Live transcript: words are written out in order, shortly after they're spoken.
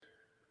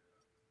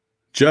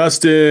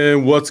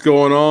Justin, what's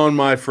going on,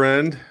 my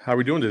friend? How are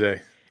we doing today?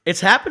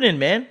 It's happening,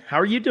 man. How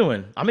are you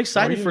doing? I'm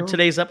excited for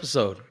today's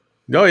episode.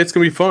 No, it's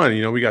gonna be fun.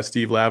 We got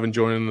Steve Lavin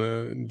joining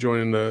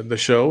the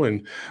show,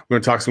 and we're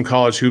gonna talk some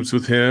college hoops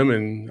with him,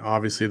 and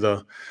obviously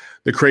the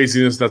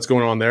craziness that's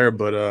going on there.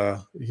 But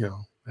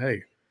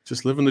hey,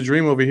 just living the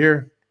dream over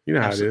here. You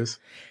know how it is.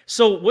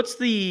 So, what's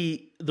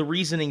the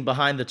reasoning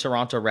behind the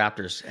Toronto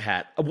Raptors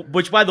hat?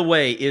 Which, by the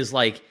way, is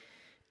like,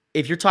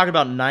 if you're talking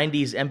about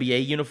 90s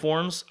NBA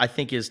uniforms, I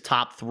think is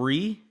top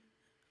 3.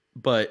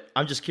 But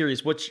I'm just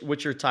curious, what's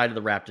your tie to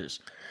the Raptors?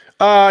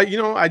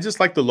 I just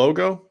like the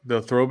logo,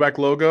 the throwback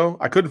logo.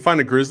 I couldn't find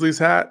a Grizzlies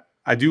hat.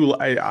 I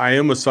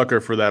am a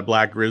sucker for that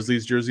black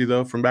Grizzlies jersey,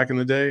 though, from back in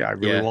the day. I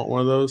really want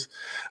one of those.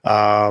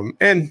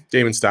 And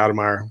Damon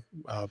Stoudemire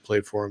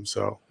played for him.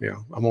 So,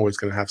 I'm always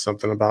going to have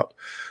something about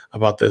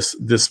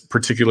this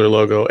particular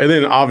logo. And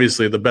then,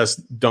 obviously, the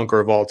best dunker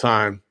of all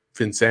time,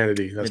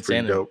 Vinsanity. That's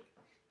pretty dope.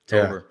 It's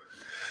over.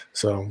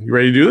 So, you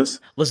ready to do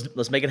this?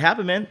 Let's make it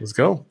happen, man. Let's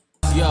go.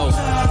 Yo, your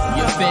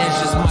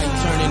fans just might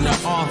turn into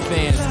our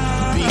fans.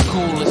 Be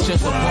cool, it's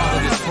just a part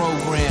of this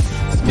program.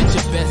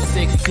 Spit your best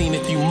 16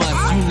 if you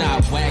must. You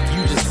not whack,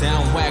 you just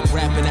sound whack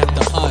rapping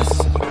after us.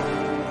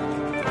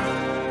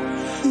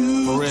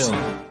 For real.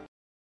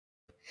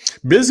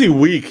 Busy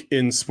week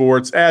in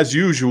sports as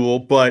usual,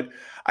 but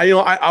I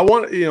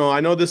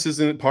know this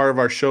isn't part of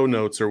our show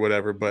notes or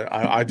whatever, but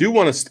I do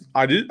want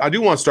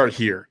to start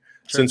here.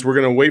 Sure. Since we're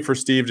gonna wait for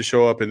Steve to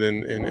show up and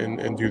then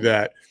and do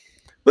that.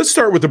 Let's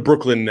start with the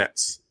Brooklyn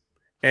Nets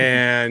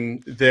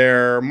and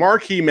their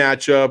marquee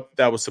matchup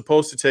that was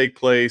supposed to take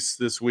place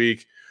this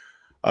week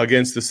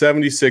against the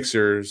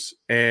 76ers,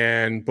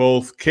 and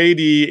both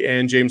KD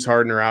and James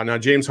Harden are out. Now,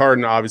 James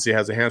Harden obviously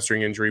has a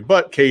hamstring injury,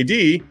 but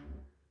KD,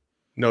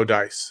 no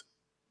dice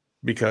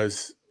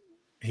because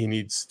he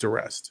needs to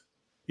rest,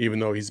 even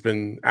though he's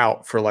been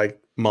out for like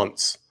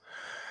months.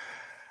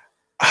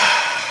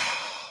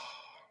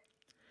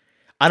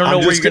 I don't know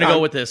where you're going to go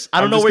with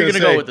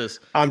this.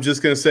 I'm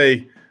just going to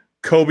say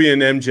Kobe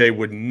and MJ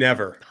would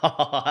never.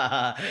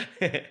 I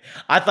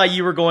thought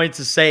you were going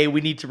to say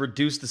we need to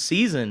reduce the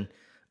season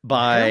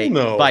by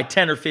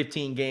 10 or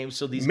 15 games.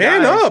 So these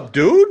Man up,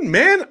 dude.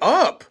 Man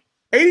up.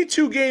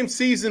 82-game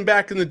season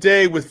back in the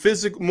day with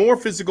more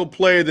physical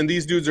play than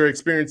these dudes are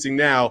experiencing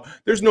now.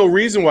 There's no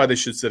reason why they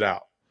should sit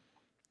out.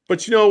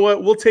 But you know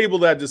what? We'll table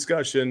that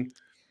discussion.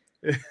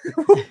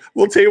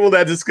 We'll table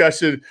that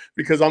discussion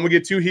because I'm going to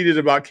get too heated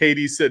about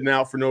KD sitting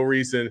out for no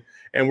reason.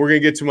 And we're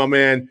going to get to my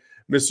man,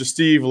 Mr.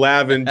 Steve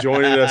Lavin,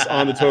 joining us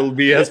on the Total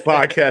BS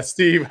podcast.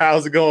 Steve,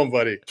 how's it going,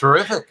 buddy?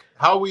 Terrific.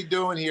 How are we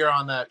doing here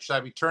on that? Should I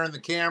be turning the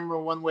camera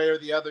one way or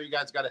the other? You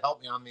guys got to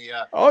help me on the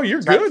Oh,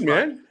 you're good,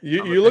 man.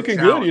 You're looking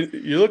good.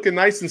 You're looking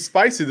nice and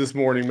spicy this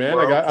morning, man.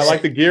 I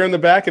like the gear in the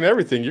back and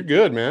everything. You're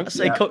good, man.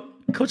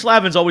 Coach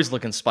Lavin's always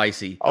looking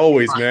spicy.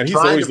 Always, man. He's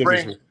always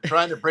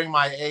trying to bring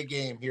my A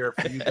game here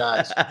for you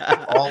guys.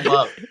 All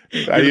love.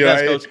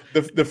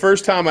 The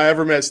first time I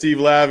ever met Steve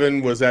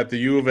Lavin was at the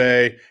U of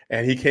A,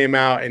 and he came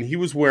out and he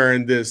was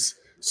wearing this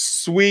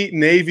sweet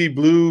navy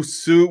blue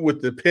suit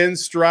with the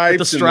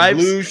pinstripes and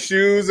the blue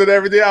shoes and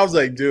everything. I was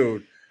like,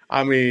 dude,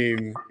 I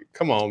mean,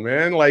 come on,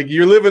 man. Like,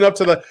 you're living up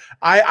to the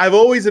I've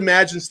always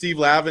imagined Steve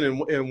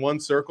Lavin in one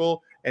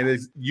circle, and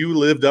you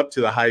lived up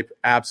to the hype.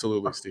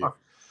 Absolutely, Steve.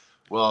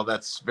 Well,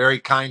 that's very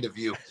kind of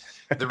you.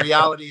 The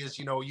reality is,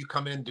 you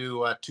come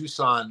into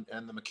Tucson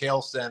and the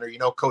McHale Center,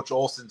 Coach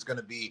Olson's going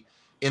to be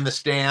in the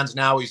stands.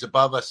 Now he's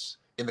above us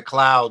in the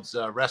clouds.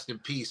 Rest in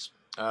peace,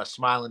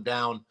 smiling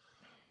down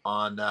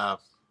on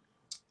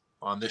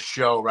this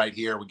show right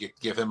here. We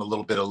give him a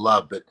little bit of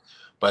love,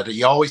 but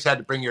you always had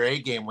to bring your A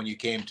game when you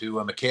came to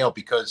McHale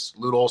because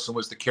Lute Olson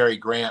was the Cary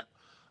Grant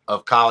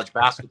of college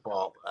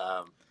basketball.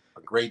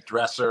 A great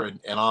dresser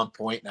and on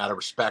point, and out of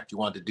respect, you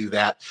wanted to do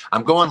that.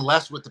 I'm going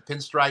less with the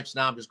pinstripes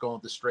now. I'm just going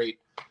with the straight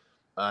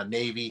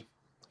navy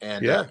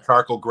and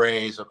charcoal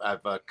grays.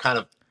 I've kind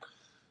of,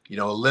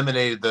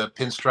 eliminated the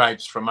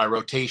pinstripes from my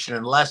rotation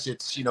unless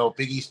it's,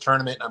 Big East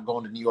tournament. I'm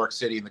going to New York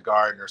City in the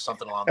Garden or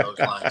something along those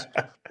lines,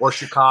 or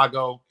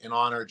Chicago in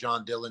honor of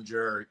John Dillinger,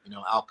 or,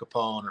 Al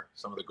Capone, or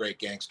some of the great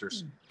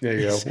gangsters. There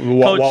you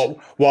go.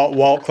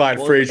 Walt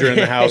Clyde Frazier in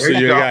the house. So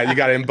you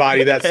got to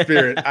embody that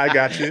spirit. I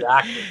got you.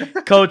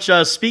 Exactly. Coach,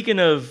 speaking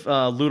of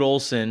Lute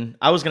Olson,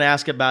 I was going to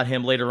ask about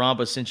him later on,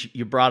 but since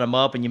you brought him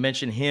up and you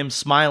mentioned him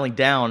smiling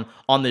down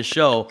on this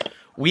show,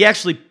 we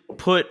actually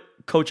put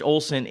Coach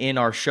Olson in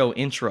our show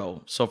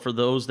intro. So for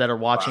those that are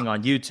watching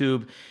on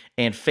YouTube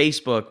and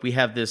Facebook, we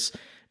have this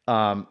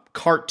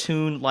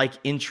cartoon-like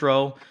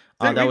intro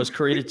that was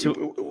created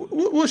to.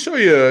 We'll show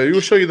you.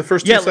 We'll show you the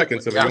first 2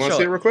 seconds of it. You want to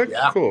see it real quick?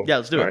 Yeah. Cool. Yeah,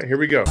 let's do it. All right, here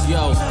we go.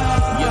 Yo,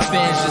 your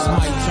fans just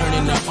might turn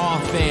into our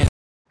fans.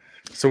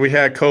 So we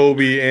had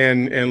Kobe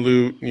and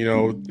Lute,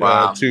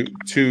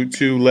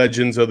 two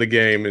legends of the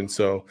game, and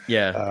so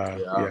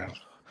yeah.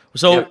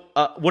 So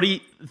what do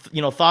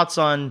you thoughts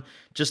on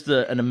just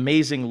an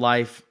amazing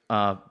life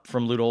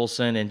from Lute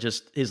Olson and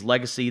just his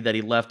legacy that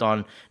he left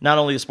on not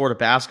only the sport of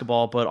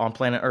basketball but on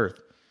planet Earth?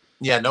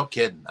 Yeah, no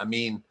kidding. I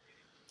mean,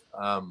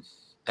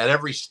 at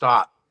every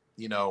stop,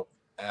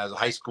 as a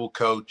high school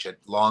coach at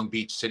Long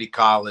Beach City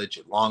College,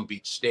 at Long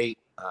Beach State,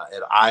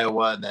 at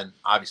Iowa, and then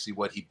obviously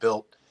what he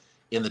built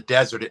in the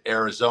desert at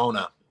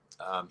Arizona.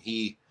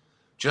 He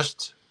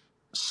just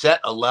set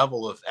a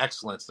level of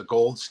excellence, the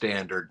gold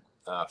standard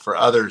for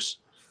others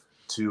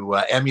to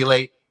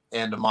emulate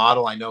and to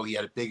model. I know he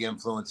had a big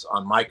influence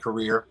on my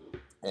career,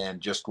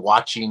 and just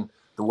watching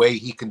the way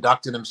he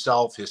conducted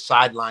himself, his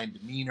sideline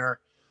demeanor,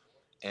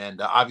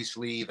 and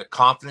obviously the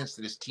confidence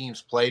that his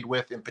teams played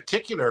with. In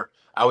particular,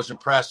 I was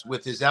impressed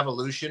with his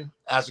evolution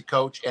as a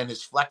coach and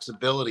his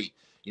flexibility.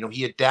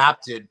 He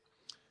adapted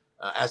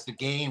as the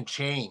game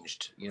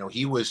changed.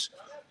 He was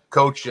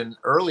coaching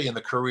early in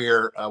the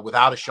career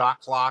without a shot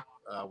clock,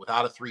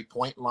 without a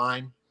 3-point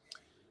line.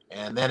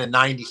 And then in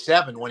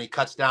 97, when he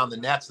cuts down the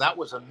nets, that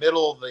was a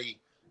middle of the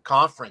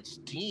conference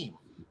team,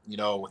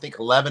 I think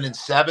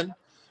 11-7.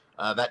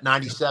 That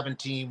 97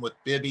 team with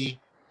Bibby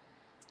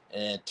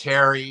and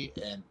Terry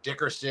and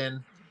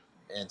Dickerson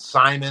and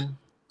Simon,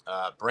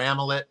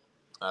 Bramelet,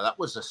 that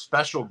was a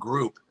special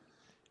group.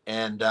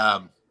 And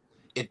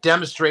it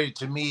demonstrated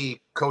to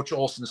me Coach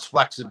Olson's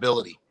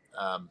flexibility,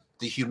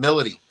 the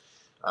humility,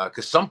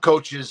 because some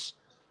coaches,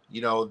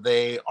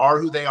 they are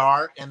who they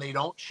are and they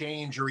don't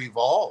change or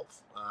evolve.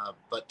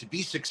 But to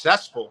be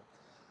successful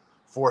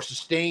for a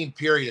sustained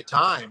period of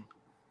time,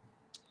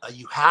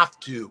 you have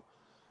to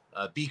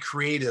be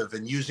creative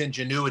and use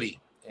ingenuity.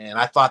 And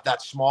I thought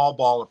that small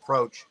ball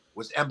approach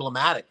was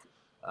emblematic.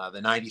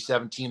 The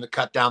 97 team that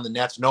cut down the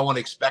nets, no one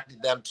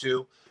expected them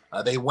to.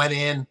 They went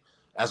in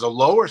as a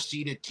lower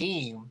seeded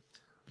team,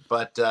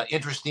 but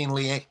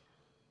interestingly,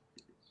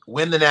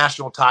 win the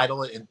national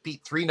title and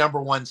beat 3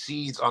 number 1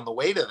 seeds on the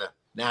way to the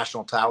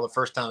national title. The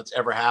first time it's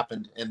ever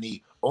happened and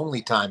the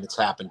only time it's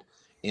happened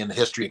in the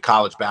history of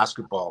college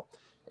basketball.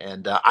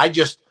 And I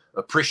just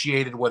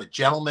appreciated what a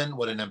gentleman,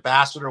 what an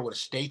ambassador, what a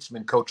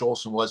statesman Coach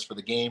Olson was for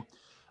the game.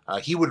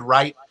 He would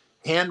write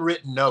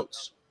handwritten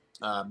notes.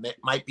 It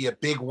might be a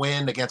big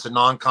win against a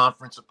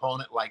non-conference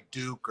opponent like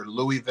Duke or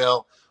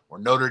Louisville or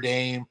Notre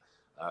Dame,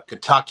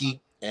 Kentucky.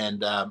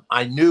 And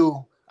I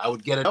knew I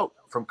would get a note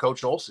from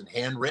Coach Olson,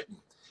 handwritten.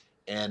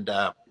 And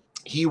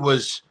he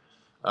was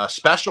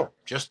special,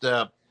 just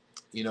a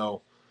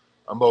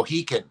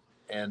Mohican,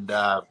 and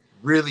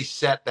really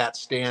set that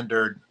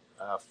standard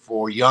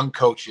for young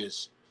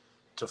coaches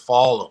to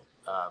follow.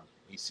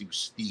 He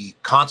was the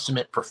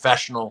consummate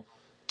professional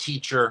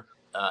teacher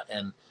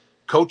and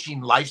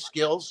coaching life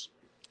skills.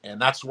 And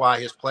that's why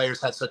his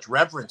players had such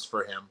reverence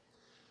for him.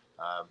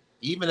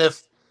 Even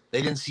if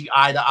they didn't see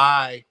eye to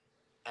eye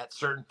at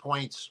certain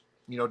points,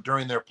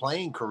 during their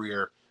playing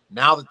career,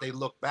 now that they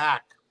look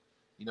back,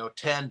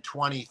 10,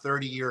 20,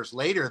 30 years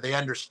later, they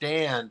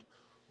understand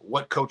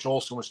what Coach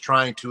Olson was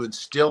trying to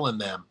instill in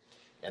them.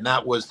 And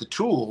that was the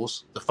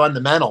tools, the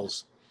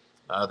fundamentals,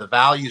 the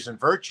values and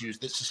virtues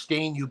that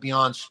sustain you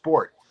beyond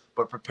sport,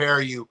 but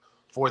prepare you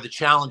for the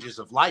challenges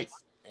of life.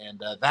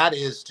 And that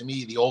is, to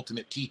me, the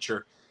ultimate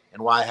teacher,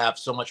 and why I have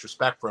so much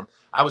respect for him.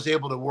 I was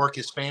able to work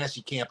his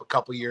fantasy camp a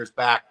couple years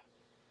back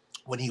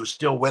when he was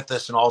still with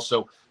us, and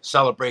also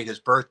celebrate his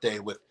birthday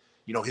with,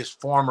 his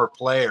former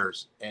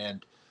players.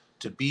 And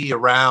to be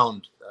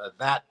around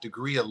that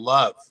degree of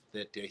love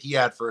that he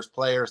had for his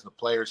players and the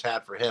players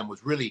had for him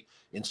was really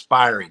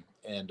inspiring,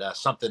 and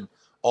something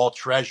all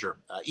treasure.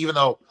 Even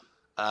though,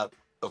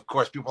 of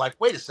course, people are like,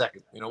 wait a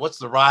second, what's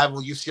the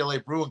rival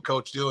UCLA Bruin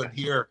coach doing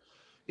here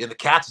in the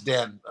Cat's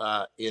Den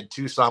in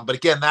Tucson? But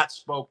again, that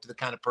spoke to the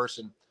kind of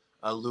person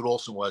Lute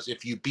Olson was.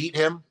 If you beat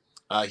him,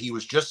 he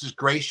was just as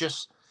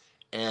gracious.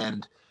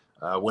 And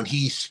when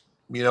he,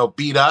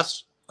 beat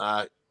us,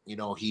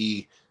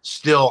 he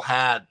still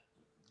had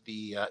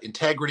the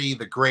integrity,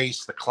 the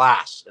grace, the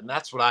class. And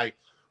that's what I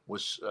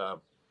was,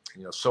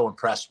 so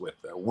impressed with.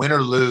 Win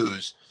or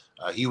lose,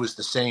 he was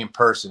the same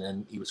person.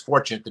 And he was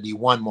fortunate that he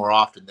won more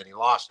often than he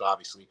lost,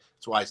 obviously.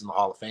 That's why he's in the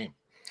Hall of Fame.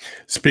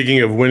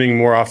 Speaking of winning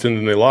more often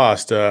than they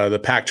lost, the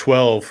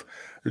Pac-12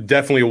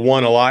 definitely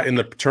won a lot in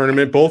the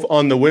tournament, both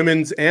on the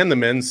women's and the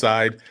men's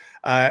side.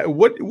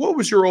 What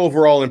was your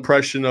overall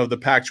impression of the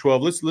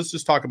Pac-12? Let's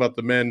just talk about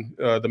the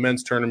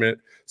men's tournament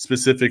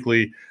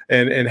specifically,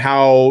 and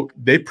how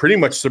they pretty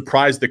much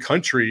surprised the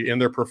country in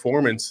their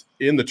performance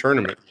in the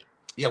tournament.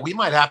 Yeah, we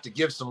might have to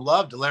give some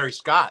love to Larry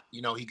Scott.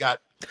 He got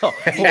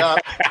beat up.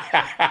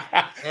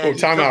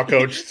 Timeout,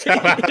 coach.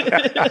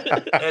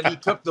 And he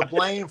took the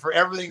blame for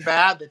everything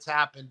bad that's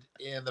happened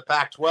in the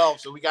Pac-12.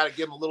 So we got to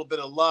give him a little bit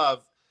of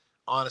love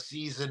on a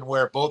season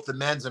where both the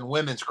men's and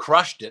women's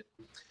crushed it.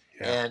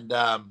 Yeah.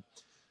 And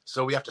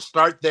so we have to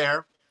start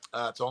there.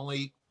 It's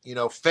only,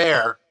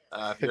 fair.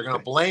 If you're going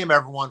to blame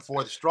everyone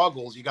for the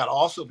struggles, you got to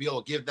also be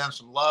able to give them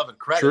some love and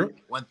credit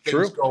when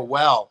things go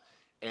well.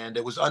 And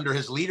it was under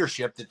his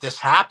leadership that this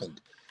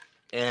happened.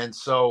 And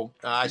so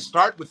I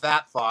start with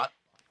that thought,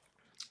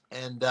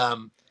 and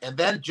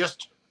then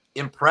just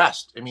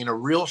impressed. I mean, a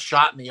real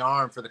shot in the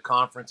arm for the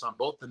conference on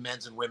both the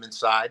men's and women's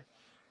side.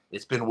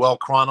 It's been well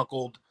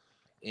chronicled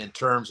in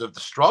terms of the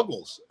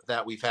struggles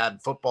that we've had in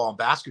football and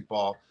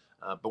basketball.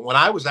 But when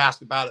I was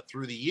asked about it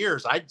through the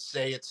years, I'd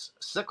say it's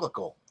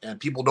cyclical, and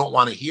people don't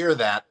want to hear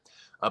that.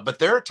 But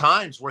there are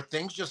times where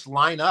things just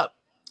line up,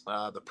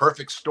 the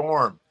perfect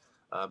storm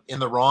in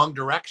the wrong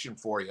direction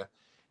for you.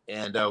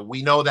 And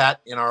we know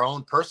that in our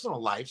own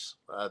personal lives,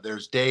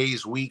 there's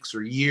days, weeks,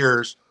 or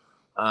years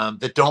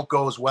that don't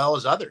go as well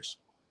as others.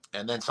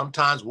 And then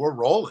sometimes we're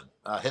rolling,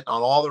 hitting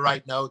on all the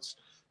right notes,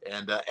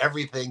 and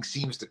everything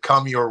seems to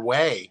come your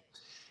way.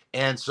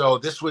 And so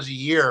this was a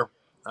year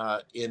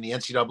in the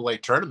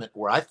NCAA tournament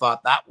where I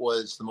thought that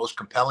was the most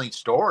compelling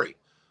story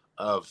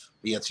of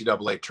the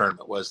NCAA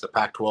tournament, was the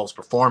Pac-12's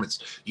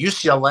performance.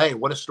 UCLA,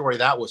 what a story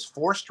that was.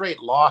 4 straight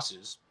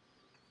losses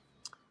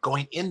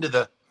going into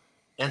the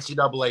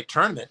NCAA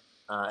tournament.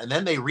 And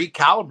then they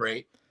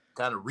recalibrate,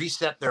 kind of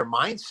reset their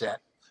mindset,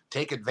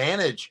 take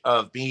advantage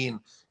of being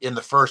in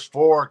the first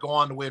 4, go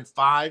on to win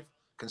 5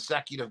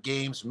 consecutive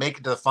games, make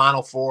it to the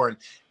Final Four. And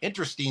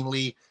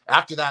interestingly,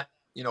 after that,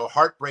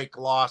 heartbreak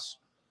loss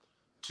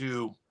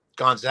to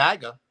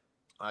Gonzaga,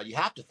 you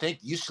have to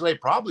think UCLA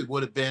probably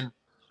would have been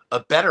a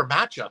better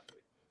matchup,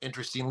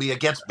 interestingly,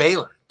 against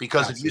Baylor,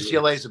 because Absolutely.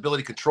 Of UCLA's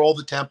ability to control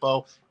the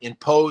tempo,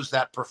 impose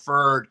that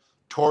preferred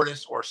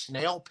tortoise or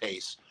snail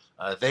pace.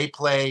 They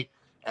play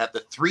at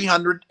the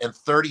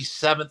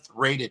 337th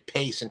rated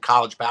pace in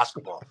college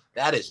basketball.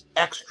 That is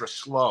extra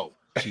slow,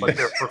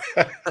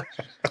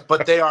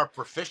 but they are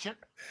proficient.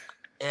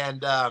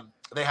 And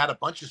they had a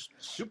bunch of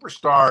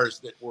superstars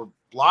that were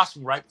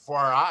blossoming right before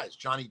our eyes.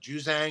 Johnny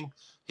Juzang,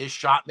 his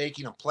shot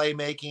making and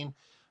playmaking.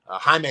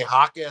 Jaime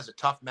Jaque has a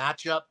tough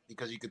matchup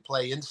because he could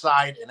play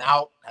inside and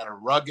out, had a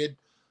rugged,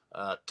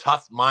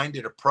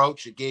 tough-minded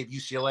approach that gave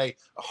UCLA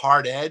a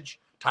hard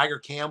edge. Tiger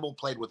Campbell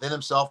played within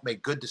himself,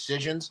 made good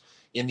decisions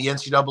in the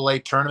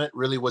NCAA tournament,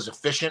 really was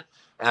efficient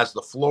as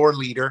the floor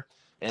leader.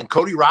 And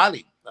Cody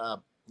Riley,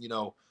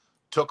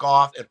 took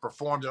off and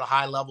performed at a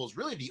high level, is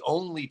really the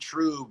only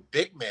true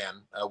big man.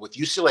 With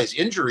UCLA's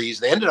injuries,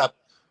 they ended up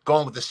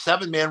going with a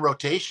 7-man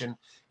rotation,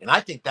 and I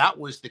think that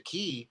was the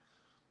key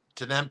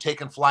to them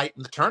taking flight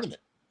in the tournament.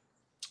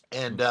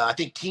 And I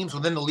think teams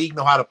within the league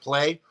know how to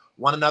play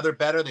one another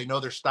better. They know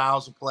their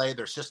styles of play,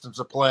 their systems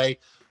of play,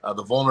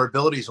 the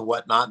vulnerabilities and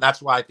whatnot. And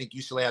that's why I think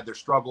UCLA had their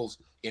struggles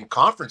in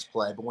conference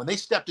play. But when they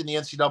stepped in the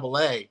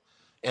NCAA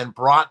and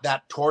brought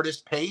that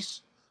tortoise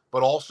pace,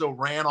 but also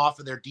ran off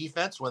of their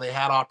defense when they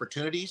had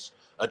opportunities,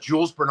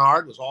 Jules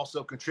Bernard was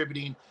also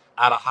contributing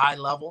at a high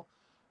level.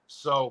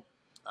 So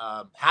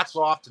hats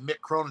off to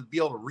Mick Cronin to be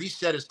able to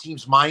reset his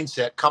team's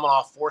mindset coming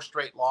off 4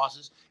 straight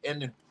losses.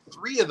 And in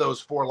 3 of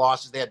those 4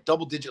 losses, they had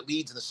double-digit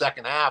leads in the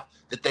second half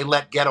that they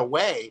let get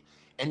away.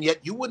 And yet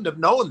you wouldn't have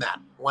known that.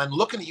 When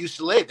looking at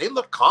UCLA, they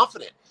looked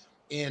confident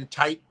in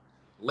tight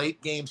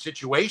late-game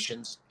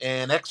situations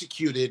and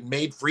executed,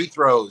 made free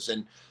throws,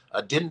 and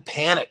didn't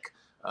panic,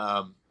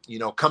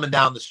 coming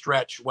down the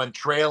stretch when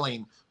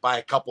trailing by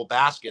a couple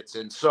baskets.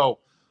 And so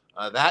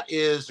that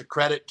is a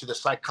credit to the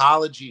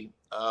psychology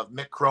of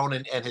Mick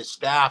Cronin and his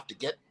staff to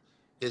get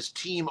his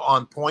team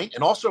on point,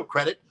 and also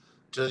credit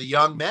to the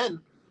young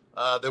men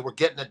that were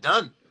getting it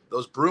done.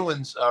 Those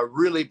Bruins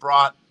really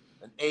brought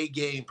an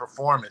A-game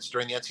performance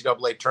during the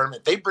NCAA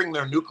tournament. They bring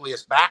their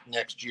nucleus back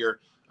next year.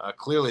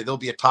 Clearly, they'll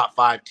be a top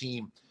 5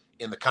 team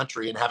in the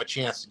country and have a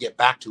chance to get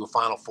back to a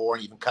Final Four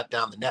and even cut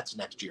down the nets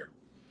next year.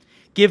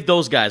 Give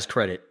those guys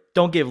credit.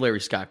 Don't give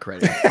Larry Scott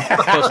credit.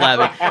 Coach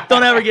Lavin.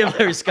 Don't ever give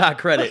Larry Scott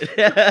credit.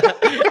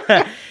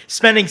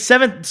 Spending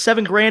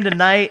 $7,000 a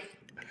night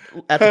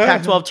at the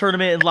Pac-12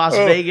 tournament in Las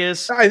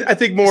Vegas. I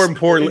think more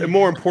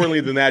importantly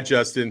than that,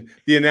 Justin,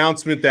 the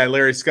announcement that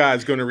Larry Scott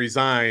is going to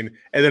resign,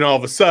 and then all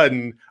of a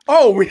sudden,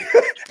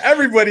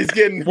 everybody's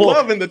getting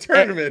love in the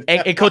tournament.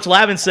 And Coach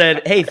Lavin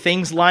said, "Hey,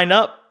 things line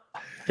up.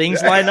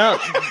 Things line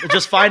up.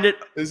 Just find it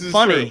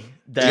funny."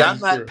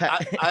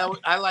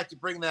 I like to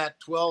bring that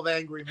 12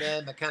 Angry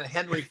Men, the kind of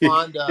Henry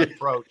Fonda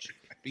approach,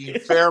 being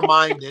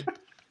fair-minded,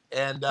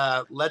 and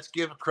let's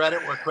give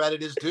credit where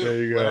credit is due.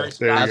 There you go. Larry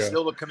Scott's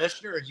still the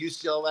commissioner at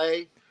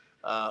UCLA,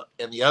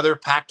 and the other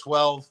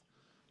Pac-12,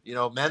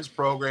 men's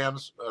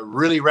programs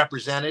really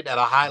represented at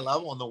a high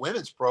level, and the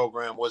women's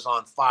program was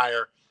on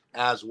fire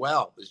as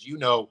well. As you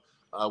know,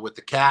 with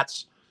the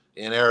Cats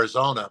in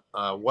Arizona,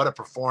 what a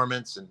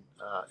performance and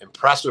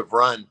impressive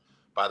run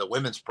by the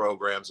women's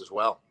programs as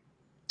well.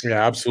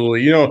 Yeah,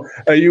 absolutely.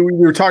 You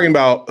were talking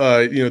about,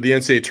 the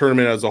NCAA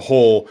tournament as a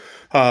whole,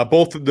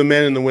 both the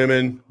men and the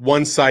women,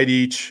 one side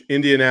each,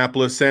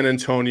 Indianapolis, San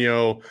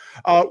Antonio.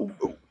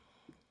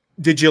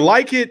 Did you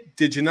like it?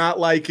 Did you not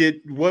like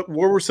it? What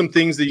were some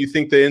things that you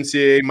think the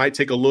NCAA might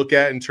take a look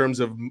at in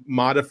terms of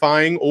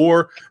modifying,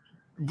 or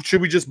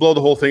should we just blow the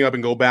whole thing up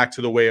and go back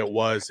to the way it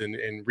was and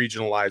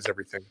regionalize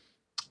everything?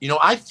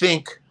 I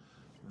think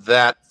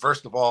that,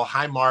 first of all,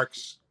 high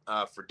marks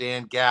for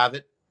Dan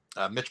Gavitt.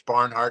 Mitch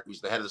Barnhart,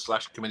 who's the head of the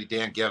selection committee.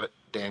 Dan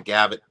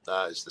Gavitt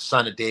is the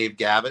son of Dave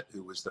Gavitt,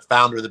 who was the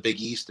founder of the Big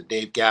East, and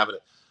Dave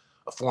Gavitt,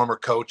 a former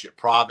coach at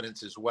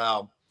Providence as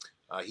well.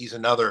 He's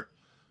another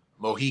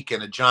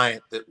Mohican, a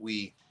giant that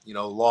we,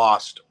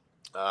 lost.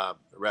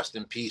 Rest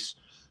in peace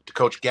to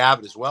Coach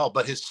Gavitt as well.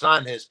 But his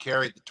son has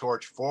carried the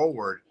torch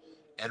forward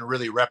and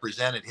really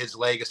represented his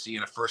legacy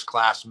in a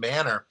first-class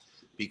manner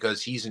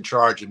because he's in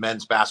charge of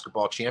men's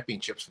basketball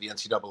championships for the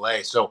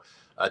NCAA. So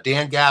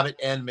Dan Gavitt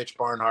and Mitch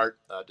Barnhart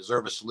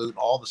deserve a salute,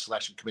 all the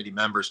selection committee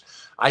members.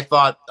 I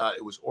thought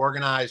it was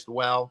organized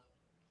well,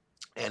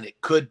 and it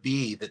could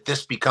be that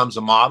this becomes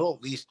a model,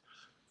 at least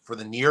for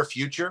the near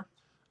future,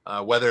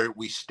 whether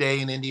we stay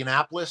in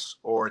Indianapolis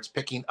or it's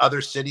picking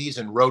other cities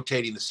and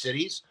rotating the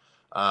cities.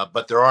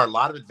 But there are a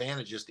lot of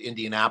advantages to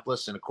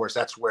Indianapolis. And of course,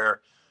 that's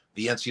where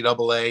the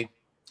NCAA,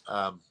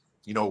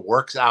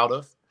 works out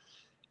of.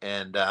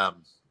 And,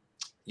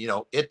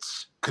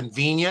 it's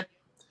convenient.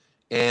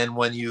 And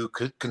when you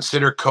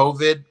consider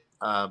COVID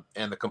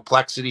and the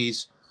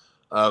complexities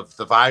of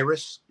the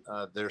virus,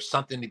 there's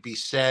something to be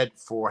said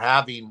for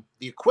having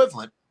the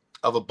equivalent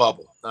of a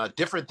bubble,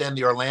 different than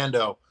the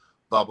Orlando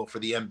bubble for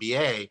the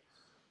NBA.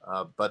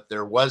 But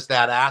there was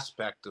that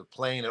aspect of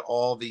playing at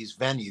all these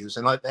venues.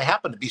 And they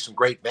happen to be some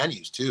great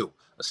venues, too.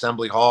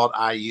 Assembly Hall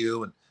at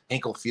IU and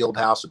Hinkle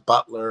Fieldhouse at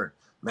Butler, and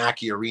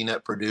Mackey Arena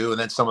at Purdue, and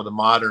then some of the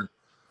modern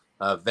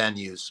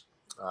venues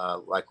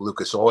like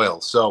Lucas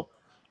Oil. So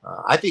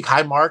I think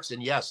high marks.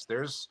 And yes,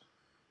 there's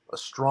a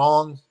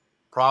strong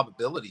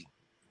probability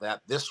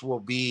that this will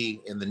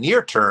be, in the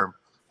near term,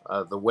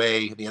 the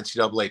way the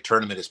NCAA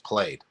tournament is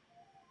played.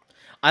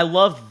 I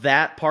love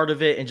that part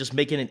of it and just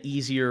making it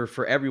easier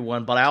for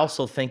everyone. But I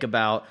also think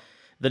about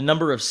the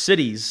number of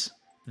cities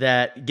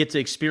that get to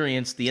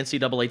experience the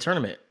NCAA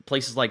tournament.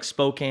 Places like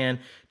Spokane,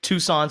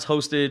 Tucson's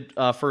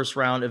hosted first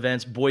round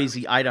events,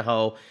 Boise,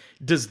 Idaho.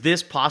 Does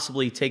this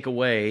possibly take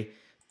away,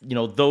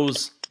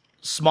 those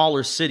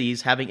smaller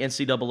cities having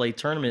NCAA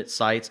tournament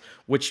sites,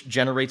 which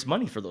generates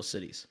money for those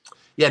cities?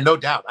 Yeah, no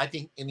doubt. I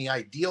think in the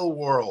ideal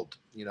world,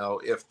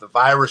 if the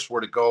virus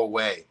were to go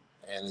away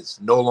and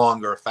it's no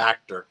longer a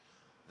factor,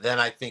 then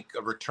I think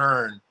a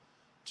return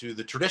to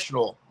the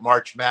traditional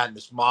March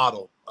Madness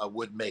model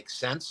would make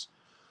sense.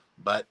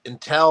 But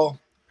until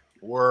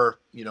we're,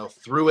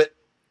 through it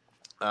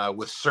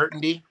with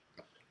certainty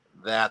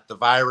that the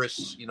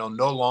virus,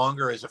 no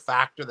longer is a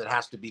factor that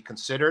has to be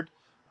considered,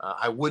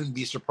 I wouldn't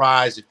be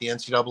surprised if the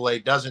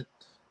NCAA doesn't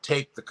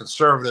take the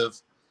conservative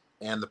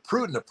and the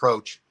prudent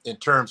approach in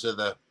terms of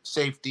the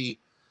safety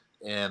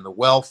and the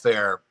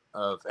welfare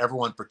of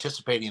everyone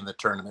participating in the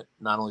tournament,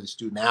 not only the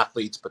student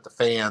athletes, but the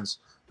fans,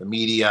 the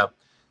media,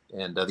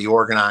 and the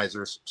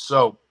organizers.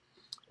 So,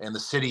 and the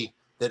city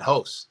that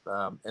hosts.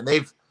 And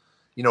they've,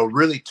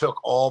 really took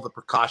all the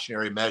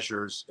precautionary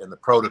measures and the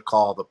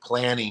protocol. The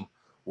planning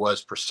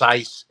was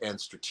precise and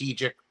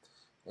strategic.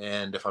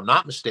 And if I'm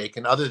not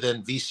mistaken, other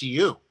than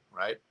VCU,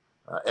 right,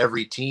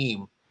 every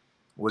team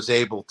was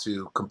able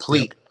to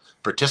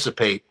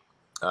participate,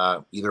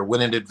 either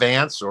win in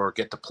advance or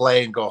get to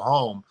play and go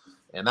home.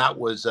 And that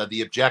was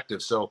the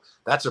objective. So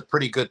that's a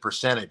pretty good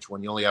percentage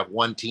when you only have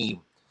one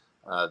team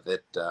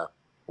that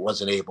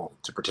wasn't able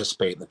to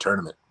participate in the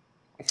tournament.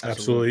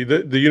 Absolutely.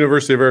 The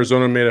University of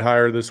Arizona made it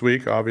higher this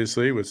week,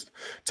 obviously, with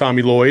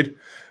Tommy Lloyd.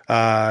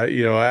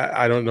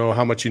 I don't know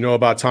how much you know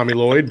about Tommy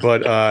Lloyd,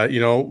 but,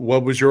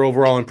 what was your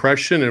overall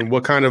impression, and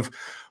what kind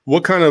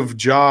of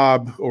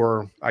job,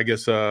 or I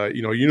guess,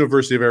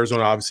 University of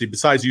Arizona, obviously,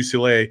 besides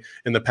UCLA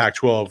in the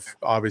Pac-12,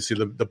 obviously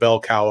the bell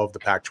cow of the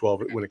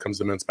Pac-12 when it comes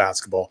to men's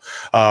basketball.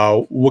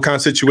 What kind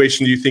of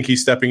situation do you think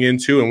he's stepping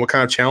into, and what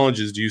kind of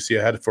challenges do you see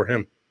ahead for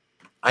him?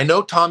 I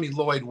know Tommy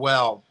Lloyd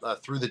well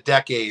through the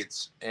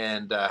decades,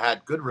 and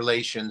had good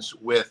relations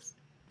with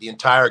the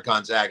entire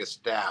Gonzaga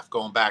staff,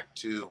 going back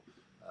to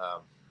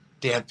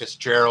Dan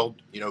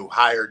Fitzgerald, who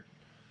hired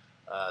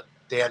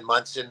Dan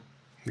Munson,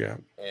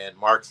 and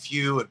Mark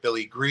Few and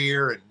Billy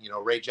Greer and,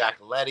 Ray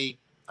Giacoletti,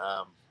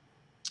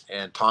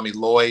 and Tommy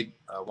Lloyd,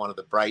 one of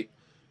the bright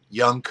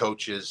young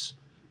coaches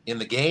in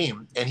the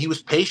game. And he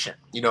was patient,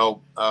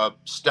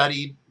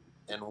 studied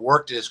and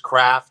worked at his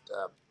craft,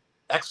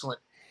 excellent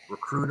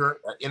recruiter,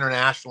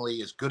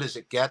 internationally as good as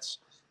it gets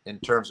in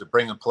terms of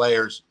bringing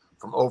players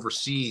from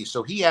overseas.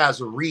 So he has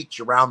a reach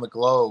around the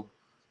globe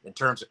in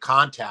terms of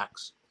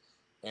contacts.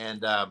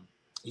 And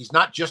he's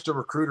not just a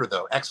recruiter,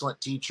 though. Excellent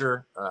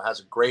teacher, has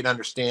a great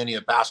understanding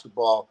of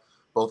basketball,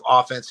 both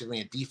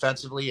offensively and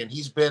defensively. And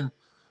he's been,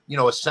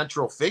 a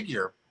central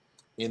figure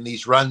in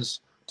these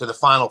runs to the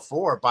Final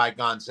Four by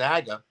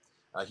Gonzaga.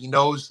 He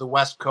knows the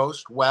West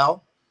Coast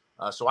well.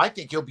 So I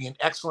think he'll be an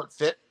excellent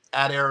fit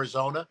at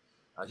Arizona.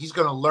 He's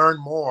going to learn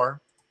more,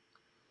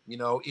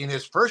 in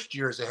his first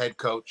year as a head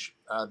coach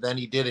than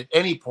he did at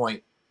any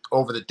point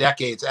over the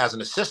decades as an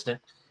assistant.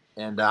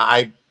 And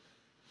I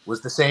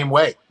was the same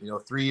way.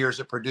 3 years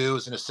at Purdue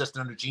as an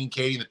assistant under Gene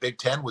Cady in the Big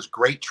Ten was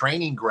great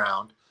training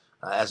ground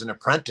as an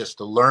apprentice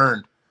to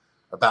learn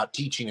about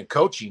teaching and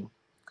coaching.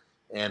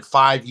 And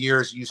 5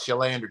 years at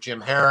UCLA under Jim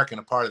Herrick and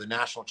a part of the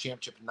national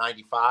championship in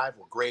 '95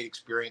 were great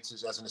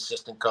experiences as an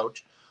assistant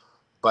coach.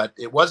 But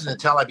it wasn't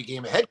until I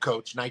became a head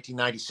coach,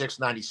 1996,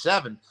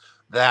 97,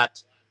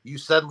 that you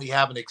suddenly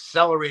have an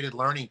accelerated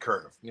learning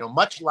curve.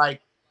 Much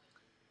like,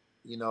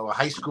 a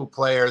high school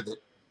player that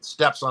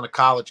steps on a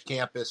college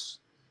campus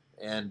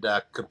and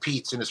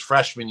competes in his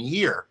freshman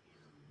year.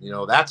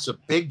 That's a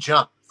big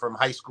jump from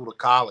high school to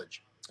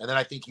college. And then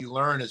I think you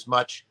learn as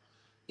much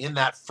in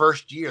that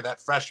first year,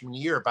 that freshman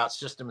year, about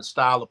system and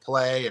style of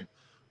play and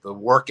the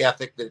work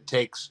ethic that it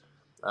takes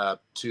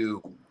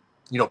to,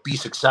 be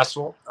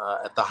successful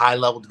at the high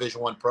level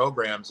Division I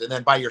programs. And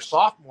then by your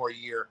sophomore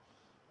year,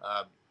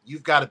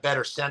 you've got a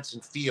better sense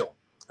and feel.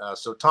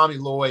 So Tommy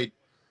Lloyd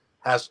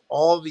has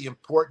all the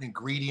important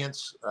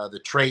ingredients, the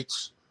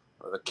traits,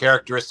 the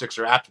characteristics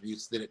or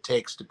attributes that it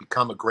takes to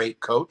become a great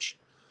coach.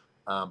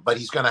 But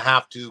he's going to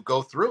have to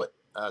go through it.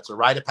 It's a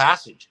rite of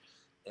passage.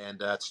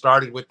 And it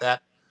started with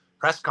that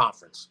press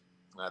conference.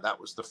 That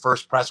was the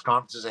first press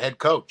conference as a head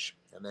coach.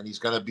 And then he's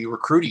going to be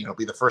recruiting. It'll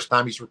be the first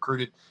time he's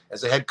recruited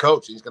as a head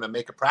coach. He's going to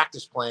make a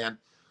practice plan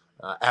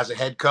as a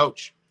head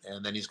coach.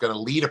 And then he's going to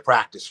lead a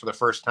practice for the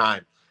first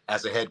time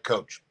as a head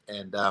coach.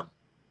 And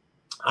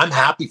I'm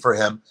happy for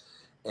him,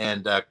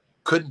 and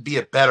couldn't be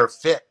a better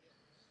fit.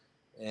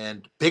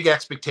 And big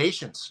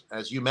expectations,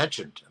 as you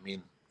mentioned. I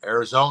mean,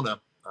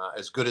 Arizona,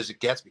 as good as it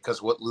gets because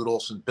of what Lute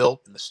Olson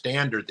built and the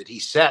standard that he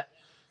set.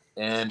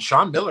 And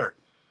Sean Miller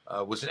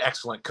was an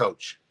excellent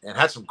coach and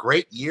had some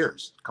great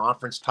years,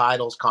 conference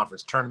titles,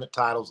 conference tournament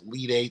titles,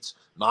 Elite Eights,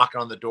 knocking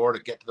on the door to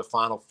get to the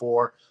Final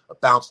Four, a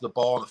bounce of the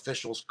ball, an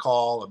official's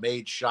call, a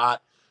made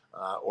shot,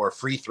 or a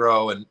free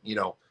throw. And,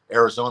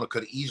 Arizona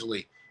could have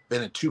easily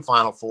been in 2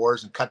 Final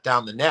Fours and cut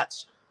down the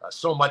nets.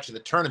 So much of the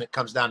tournament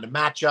comes down to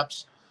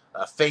matchups,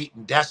 fate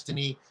and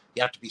destiny.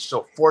 You have to be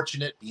so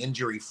fortunate, be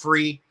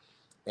injury-free.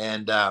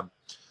 And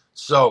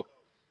so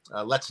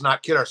let's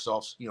not kid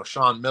ourselves.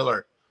 Sean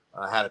Miller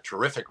had a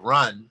terrific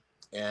run.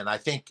 And I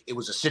think it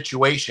was a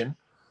situation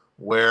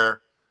where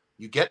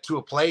you get to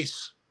a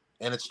place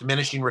and it's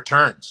diminishing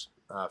returns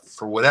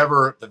for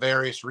whatever the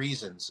various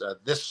reasons.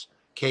 This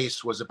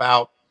case was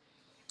about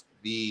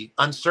the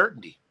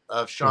uncertainty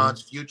of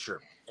Sean's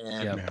future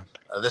and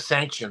the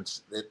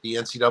sanctions that the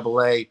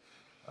NCAA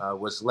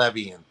was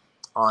levying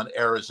on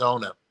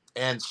Arizona.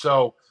 And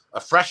so a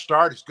fresh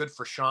start is good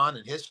for Sean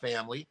and his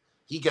family.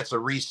 He gets a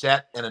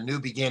reset and a new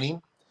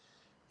beginning,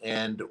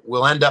 and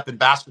will end up in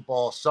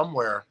basketball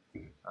somewhere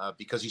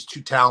because he's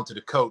too talented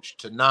a coach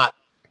to not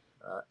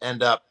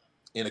end up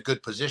in a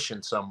good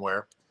position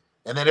somewhere.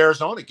 And then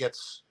Arizona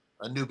gets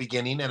a new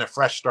beginning and a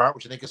fresh start,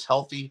 which I think is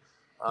healthy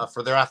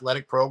for their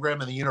athletic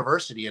program and the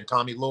university. And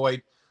Tommy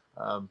Lloyd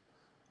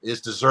is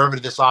deserving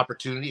of this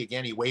opportunity.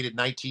 Again, he waited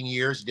 19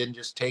 years. He didn't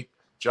just take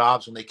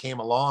jobs when they came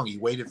along. He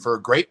waited for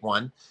a great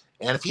one.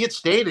 And if he had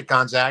stayed at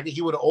Gonzaga,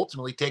 he would have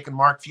ultimately taken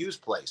Mark Few's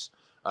place.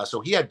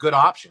 So he had good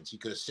options. He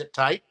could have sit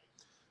tight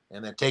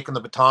and then taken the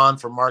baton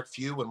from Mark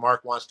Few when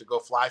Mark wants to go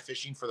fly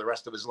fishing for the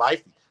rest of his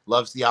life. He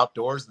loves the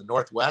outdoors, the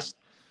Northwest,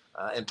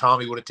 and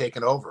Tommy would have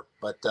taken over.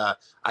 But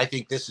I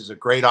think this is a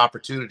great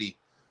opportunity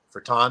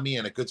for Tommy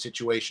and a good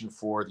situation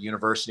for the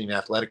university and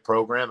athletic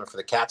program and for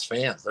the Cats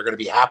fans. They're going to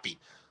be happy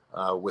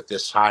with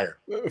this hire.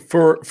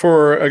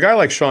 For a guy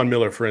like Sean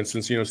Miller, for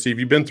instance, Steve,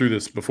 you've been through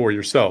this before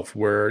yourself,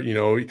 where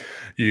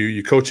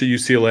you coach at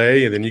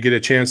UCLA and then you get a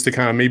chance to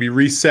kind of maybe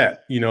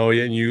reset,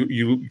 and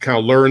you kind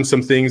of learn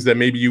some things that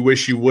maybe you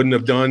wish you wouldn't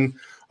have done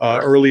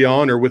early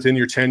on or within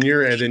your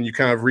tenure, and then you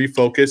kind of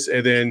refocus.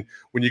 And then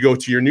when you go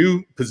to your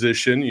new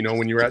position,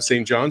 when you're at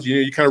St. John's,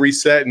 you kind of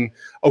reset and,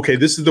 okay,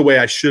 this is the way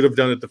I should have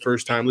done it the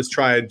first time. Let's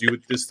try and do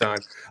it this time.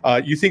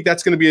 You think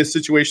that's going to be a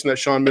situation that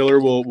Sean Miller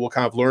will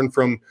kind of learn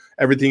from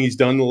everything he's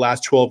done in the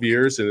last 12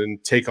 years and then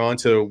take on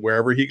to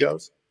wherever he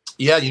goes?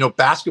 Yeah,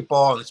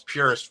 basketball in its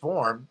purest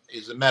form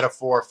is a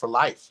metaphor for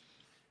life.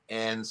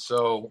 And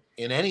so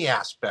in any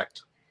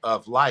aspect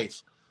of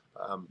life,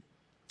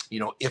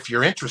 if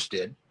you're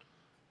interested,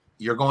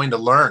 you're going to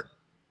learn,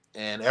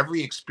 and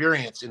every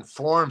experience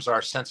informs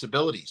our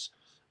sensibilities.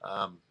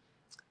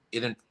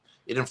 It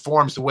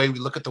informs the way we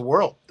look at the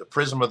world, the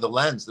prism of the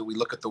lens that we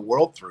look at the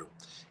world through.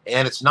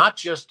 And it's not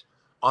just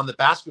on the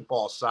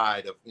basketball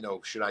side of,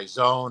 should I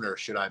zone or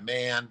should I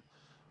man?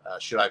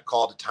 Should I have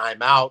called a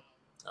timeout?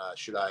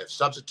 Should I have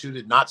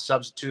substituted, not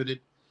substituted?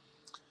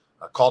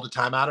 Called a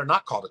timeout or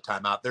not called a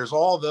timeout? There's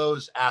all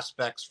those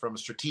aspects from a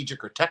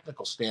strategic or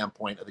technical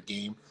standpoint of the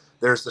game.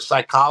 There's the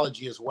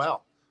psychology as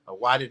well.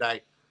 Why did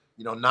I,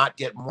 not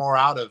get more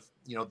out of,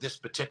 this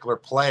particular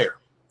player?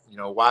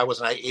 Why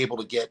wasn't I able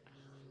to get,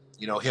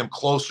 him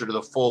closer to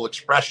the full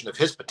expression of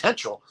his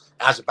potential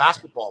as a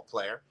basketball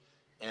player?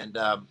 And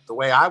the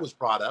way I was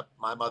brought up,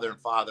 my mother and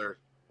father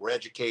were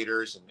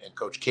educators, and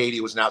Coach Katie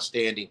was an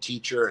outstanding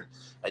teacher. And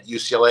at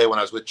UCLA, when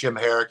I was with Jim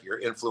Herrick, you're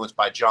influenced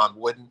by John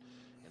Wooden.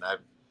 And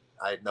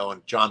I had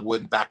known John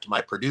Wooden back to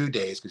my Purdue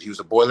days because he was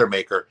a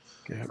Boilermaker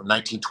from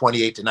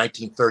 1928 to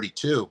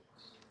 1932.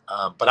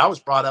 But I was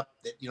brought up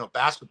that,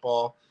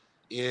 basketball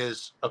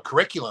is a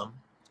curriculum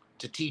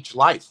to teach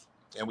life.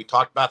 And we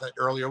talked about that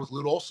earlier with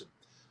Lute Olson,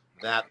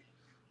 that,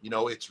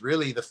 it's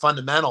really the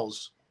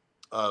fundamentals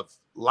of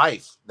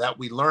life that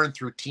we learn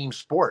through team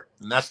sport.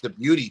 And that's the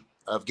beauty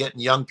of getting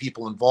young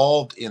people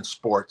involved in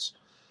sports,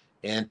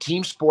 and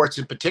team sports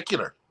in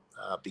particular,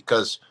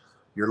 because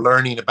you're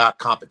learning about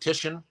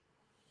competition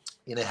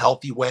in a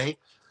healthy way,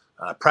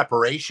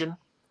 preparation,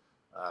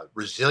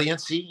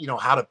 resiliency,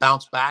 how to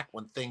bounce back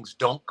when things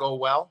don't go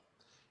well.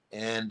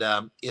 And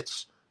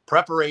it's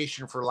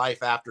preparation for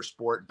life after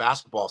sport and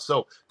basketball.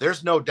 So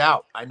there's no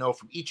doubt, I know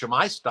from each of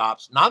my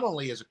stops, not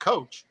only as a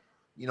coach,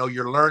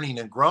 you're learning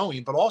and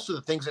growing, but also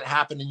the things that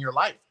happen in your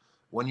life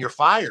when you're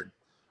fired.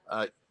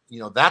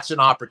 That's an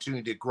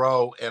opportunity to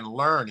grow and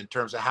learn in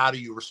terms of how do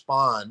you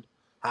respond,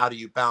 how do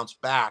you bounce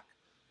back,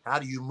 how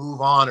do you move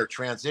on or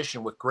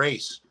transition with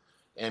grace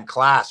and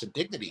class and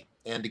dignity,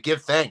 and to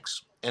give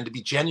thanks and to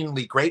be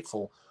genuinely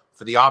grateful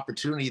for the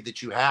opportunity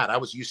that you had. I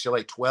was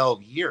UCLA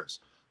 12 years.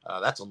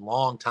 That's a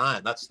long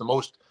time. That's the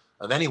most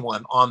of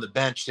anyone on the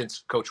bench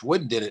since Coach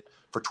Wooden did it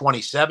for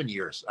 27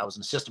 years. I was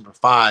an assistant for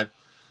 5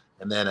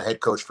 and then a head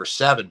coach for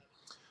 7.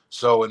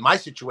 So in my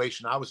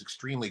situation, I was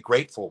extremely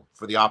grateful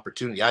for the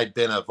opportunity. I had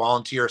been a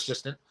volunteer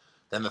assistant,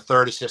 then the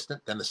 3rd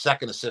assistant, then the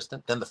 2nd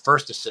assistant, then the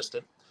 1st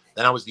assistant.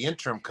 Then I was the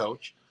interim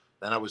coach.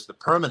 Then I was the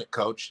permanent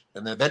coach.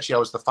 And then eventually I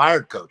was the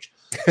fired coach.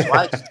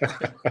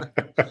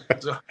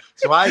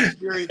 So I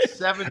experienced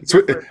 7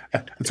 different.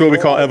 That's what we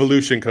call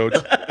evolution, Coach.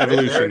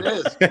 Evolution. There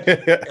it is.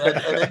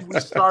 And then we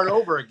start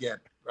over again,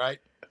 right?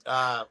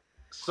 And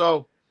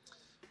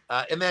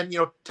then,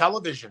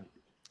 television,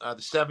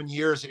 the 7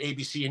 years at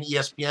ABC and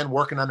ESPN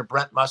working under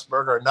Brent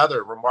Musburger,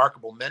 another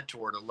remarkable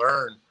mentor to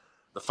learn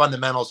the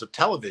fundamentals of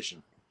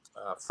television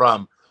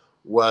from,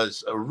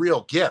 was a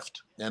real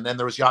gift. And then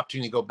there was the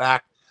opportunity to go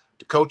back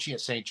to coaching at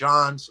St.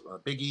 John's,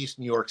 Big East,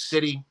 New York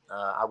City.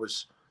 I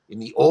was in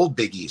the old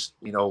Big East,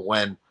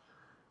 when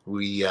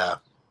we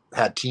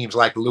had teams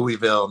like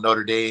Louisville,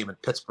 Notre Dame,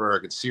 and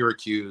Pittsburgh, and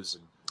Syracuse,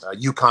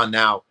 and UConn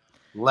now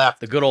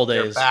left. The good old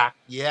days. Back.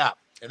 Yeah.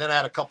 And then I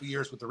had a couple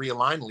years with the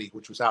Realigned League,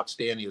 which was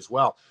outstanding as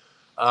well.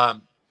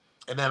 And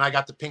then I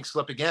got the pink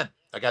slip again.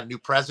 I got a new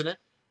president.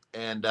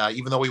 And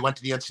even though we went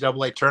to the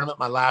NCAA tournament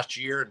my last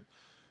year, and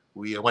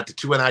we went to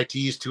 2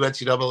 NITs, 2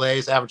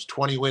 NCAAs, averaged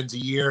 20 wins a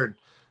year, and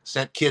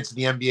sent kids to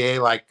the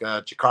NBA like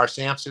Jakar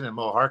Sampson and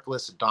Mo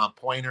Harkless and Don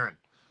Pointer, and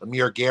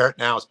Amir Garrett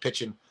now is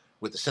pitching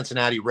with the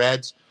Cincinnati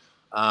Reds.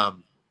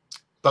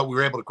 But we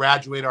were able to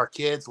graduate our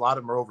kids. A lot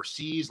of them are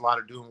overseas. A lot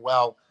are doing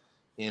well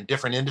in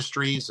different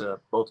industries,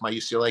 both my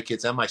UCLA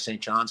kids and my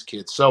St. John's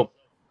kids. So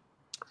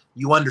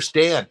you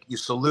understand, you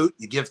salute,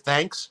 you give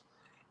thanks.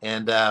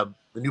 And the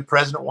new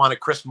president wanted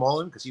Chris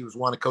Mullen because he was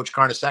one of Coach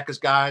Carnesecca's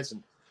guys.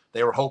 And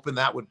they were hoping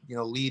that would,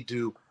 lead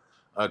to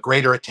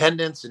greater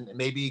attendance and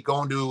maybe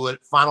going to a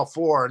Final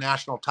Four or a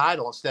national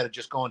title instead of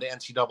just going to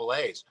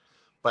NCAAs.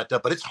 But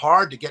it's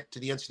hard to get to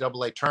the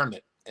NCAA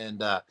tournament.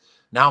 And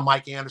now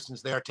Mike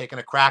Anderson's there taking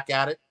a crack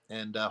at it.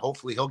 And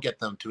hopefully he'll get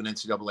them to an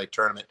NCAA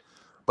tournament.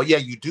 But yeah,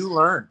 you do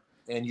learn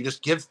and you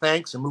just give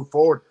thanks and move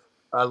forward.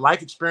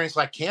 Life experience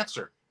like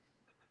cancer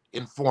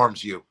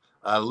informs you.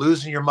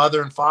 Losing your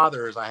mother and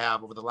father, as I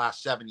have over the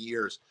last 7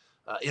 years,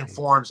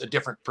 informs a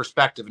different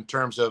perspective in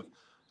terms of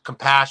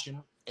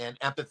compassion and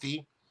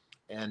empathy.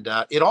 And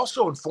it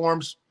also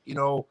informs,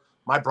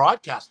 my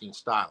broadcasting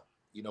style,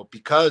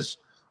 because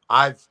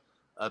I've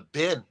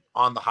been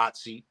on the hot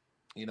seat.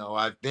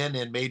 I've been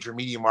in major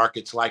media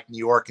markets like New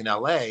York and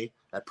LA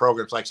at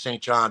programs like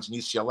St. John's and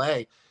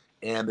UCLA.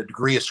 And the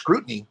degree of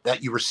scrutiny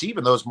that you receive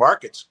in those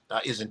markets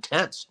is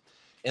intense.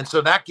 And so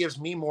that gives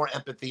me more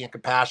empathy and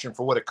compassion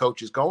for what a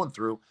coach is going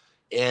through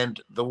and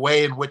the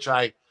way in which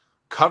I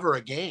cover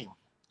a game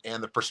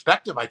and the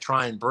perspective I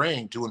try and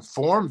bring to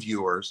inform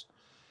viewers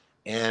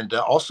and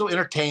also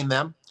entertain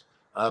them,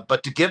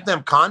 but to give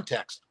them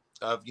context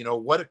of,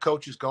 what a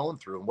coach is going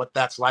through and what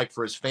that's like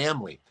for his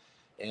family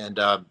and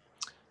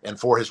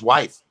for his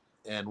wife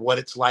and what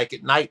it's like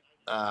at night,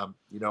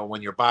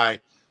 when you're by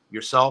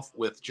yourself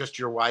with just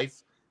your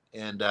wife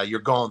and you're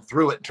going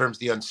through it in terms of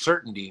the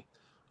uncertainty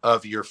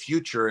of your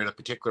future in a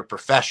particular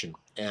profession.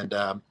 And,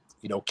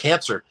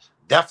 cancer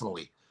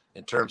definitely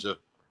in terms of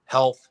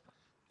health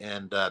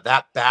and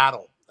that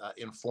battle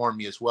informed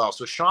me as well.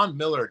 So Sean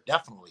Miller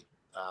definitely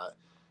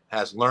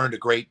has learned a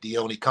great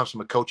deal, and he comes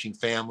from a coaching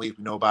family.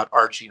 We know about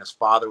Archie, and his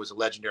father was a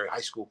legendary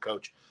high school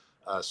coach.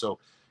 So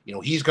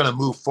he's going to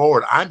move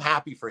forward. I'm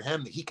happy for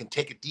him that he can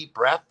take a deep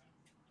breath,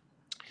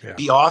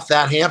 be off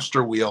that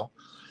hamster wheel.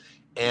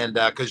 And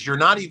because you're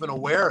not even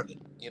aware of it,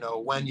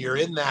 when you're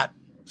in that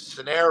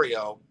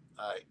scenario,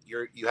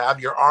 you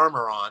have your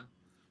armor on,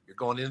 you're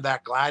going into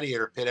that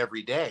gladiator pit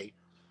every day,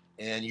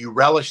 and you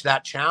relish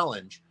that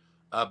challenge.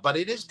 But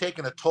it is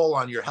taking a toll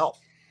on your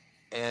health.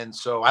 And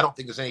so I don't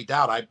think there's any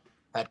doubt. I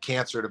had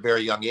cancer at a very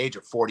young age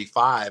of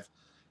 45.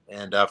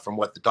 And from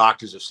what the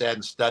doctors have said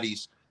and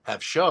studies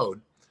have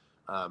showed,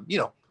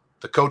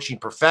 the coaching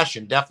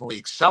profession definitely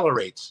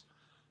accelerates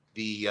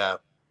the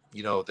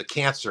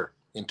cancer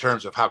in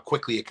terms of how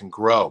quickly it can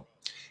grow.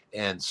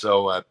 And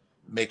so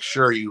make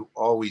sure you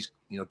always,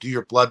 do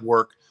your blood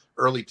work.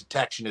 Early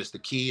detection is the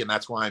key. And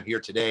that's why I'm here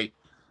today,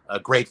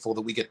 grateful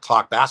that we get to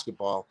talk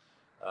basketball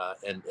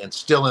and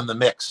still in the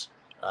mix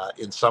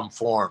in some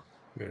form.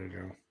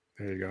 There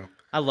you go.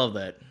 I love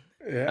that.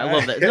 Yeah. I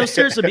love that. No,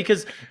 seriously,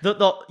 because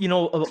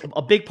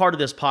a big part of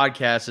this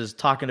podcast is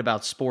talking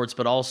about sports,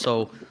 but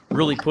also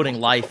really putting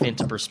life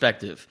into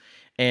perspective.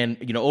 And,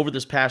 over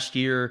this past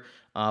year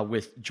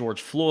with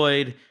George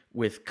Floyd,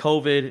 with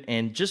COVID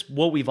and just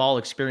what we've all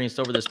experienced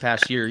over this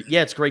past year.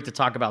 Yeah, it's great to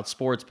talk about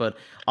sports, but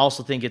I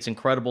also think it's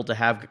incredible to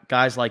have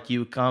guys like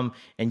you come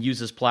and use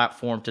this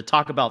platform to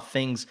talk about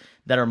things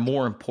that are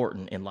more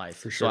important in life.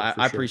 For sure, so I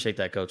for sure. appreciate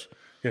that, Coach.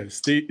 Yeah,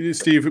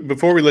 Steve,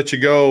 before we let you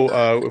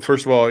go,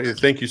 first of all,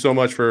 thank you so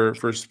much for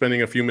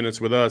spending a few minutes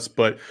with us.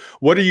 But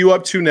what are you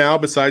up to now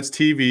besides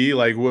TV?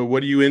 Like,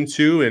 what are you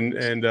into,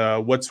 and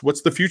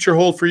what's the future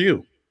hold for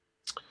you?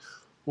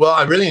 Well,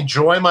 I really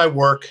enjoy my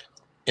work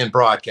in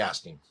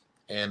broadcasting,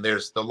 and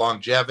there's the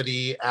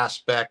longevity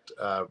aspect,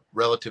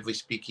 relatively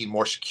speaking,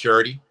 more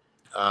security.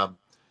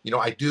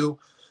 I do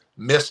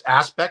miss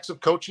aspects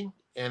of coaching,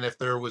 and if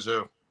there was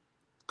a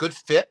good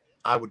fit,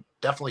 I would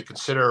definitely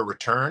consider a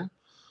return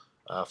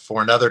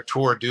for another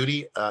tour of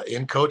duty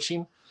in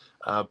coaching.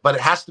 But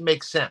it has to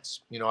make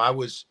sense. I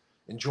was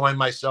enjoying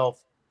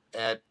myself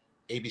at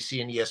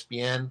ABC and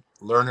ESPN,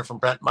 learning from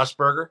Brent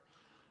Musburger.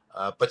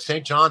 But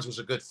St. John's was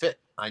a good fit.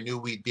 I knew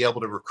we'd be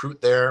able to recruit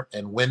there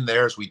and win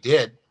there as we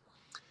did.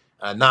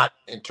 Not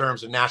in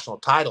terms of national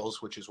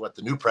titles, which is what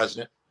the new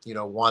president,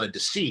 wanted to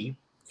see.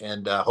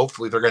 And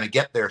hopefully they're going to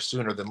get there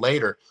sooner than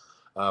later.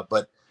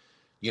 But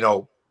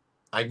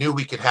I knew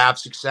we could have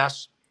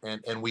success,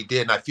 and we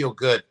did. And I feel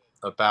good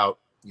about,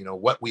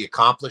 what we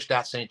accomplished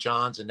at St.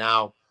 John's. And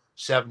now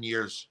 7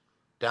 years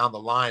down the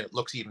line, it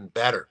looks even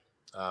better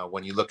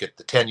when you look at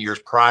the 10 years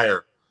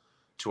prior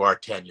to our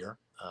tenure,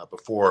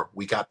 before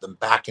we got them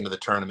back into the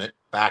tournament,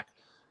 back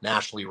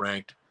nationally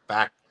ranked,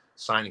 back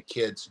signing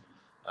kids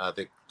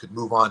that could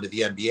move on to the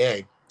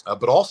NBA,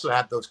 but also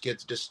had those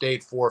kids just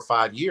stayed 4 or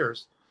 5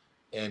 years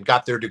and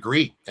got their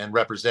degree and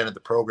represented the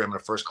program in a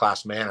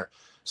first-class manner.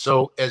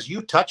 So as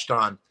you touched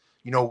on,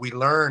 we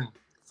learn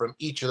from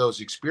each of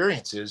those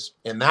experiences,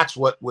 and that's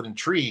what would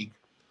intrigue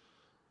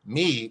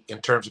me in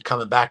terms of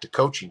coming back to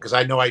coaching, because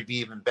I know I'd be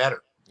even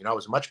better. I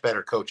was a much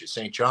better coach at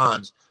St.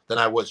 John's than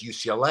I was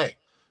UCLA.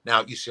 Now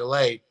at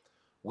UCLA,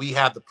 we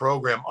had the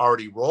program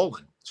already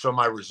rolling, so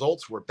my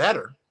results were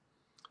better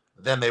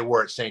than they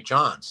were at St.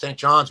 John's. St.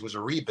 John's was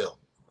a rebuild.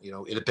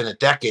 It had been a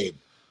decade,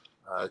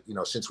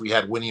 since we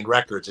had winning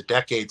records, a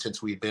decade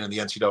since we'd been in the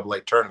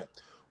NCAA tournament,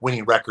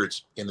 winning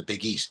records in the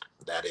Big East,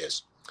 that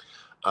is.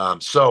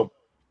 So,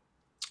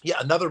 yeah,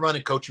 another run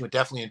in coaching would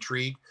definitely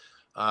intrigue.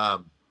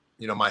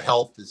 My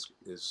health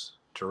is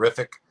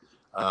terrific,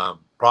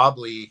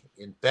 probably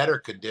in better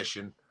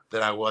condition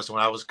than I was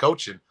when I was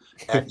coaching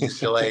at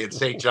UCLA and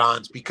St.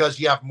 John's, because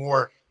you have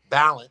more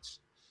balance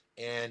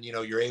and,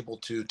 you're able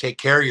to take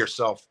care of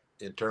yourself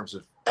in terms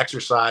of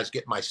exercise,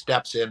 get my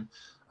steps in.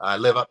 I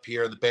live up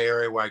here in the Bay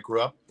Area where I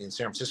grew up in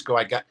San Francisco.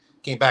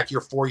 Came back here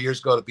 4 years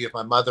ago to be with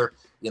my mother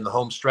in the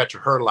home stretch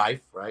of her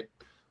life, right?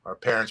 Our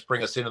parents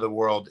bring us into the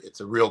world. It's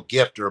a real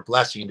gift or a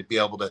blessing to be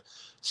able to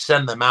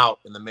send them out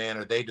in the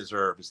manner they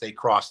deserve as they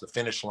cross the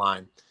finish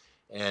line.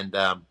 And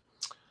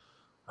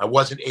I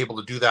wasn't able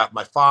to do that with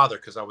my father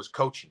because I was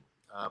coaching.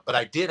 But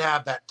I did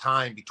have that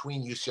time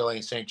between UCLA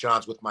and St.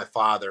 John's with my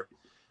father,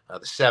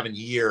 the 7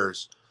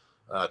 years,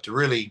 to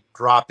really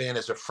drop in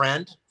as a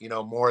friend,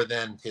 more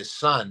than his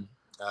son,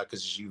 because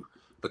as you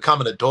become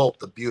an adult,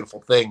 the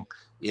beautiful thing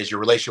is your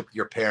relationship with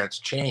your parents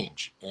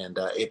change, and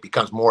it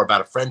becomes more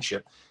about a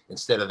friendship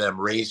instead of them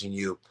raising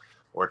you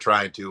or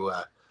trying to,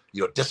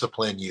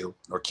 discipline you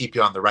or keep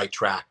you on the right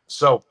track.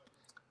 So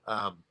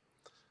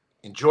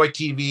enjoy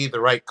TV. The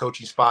right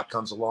coaching spot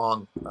comes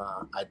along,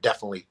 I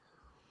definitely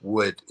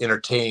would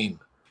entertain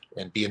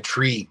and be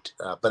intrigued,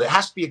 but it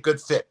has to be a good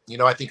fit.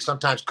 I think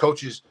sometimes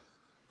coaches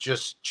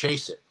just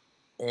chase it,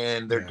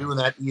 and they're doing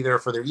that either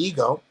for their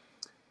ego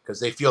because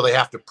they feel they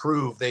have to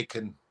prove they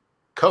can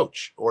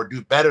coach or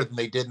do better than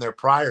they did in their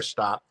prior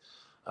stop,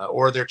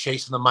 or they're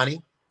chasing the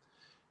money.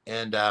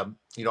 And,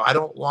 I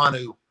don't want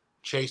to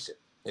chase it.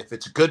 If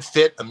it's a good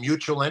fit, a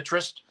mutual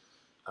interest,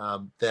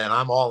 then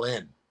I'm all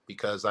in,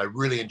 because I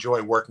really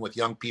enjoy working with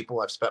young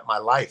people. I've spent my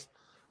life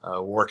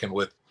working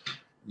with,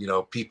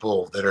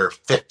 people that are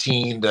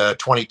 15 to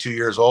 22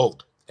 years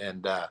old.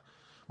 And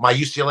my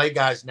UCLA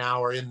guys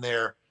now are in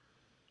their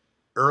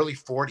early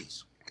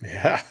 40s.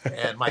 Yeah.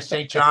 And my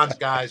St. John's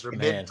guys are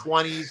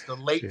mid-20s to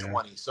late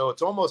 20s. So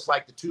it's almost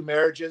like the two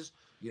marriages.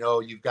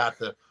 You've got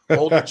the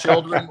older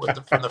children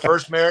from the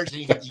first marriage,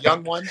 and you get the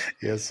young ones.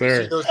 Yes,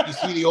 sir. You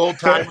see the old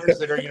timers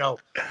that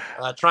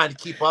are, trying to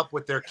keep up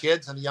with their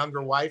kids and the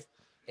younger wife.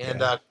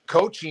 And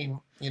coaching,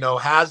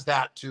 has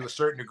that to a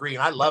certain degree.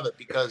 And I love it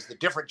because the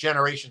different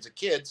generations of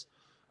kids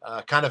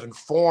kind of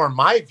inform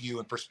my view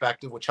and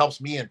perspective, which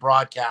helps me in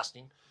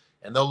broadcasting.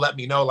 And they'll let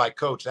me know, like,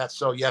 Coach, that's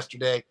so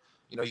yesterday.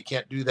 You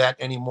can't do that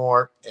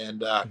anymore.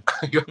 And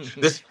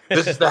this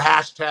is the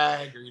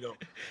hashtag, or,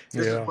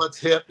 this is what's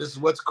hip. This is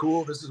what's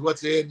cool. This is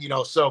what's in,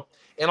 so,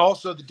 and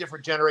also the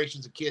different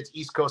generations of kids,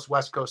 East Coast,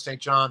 West Coast, St.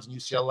 John's and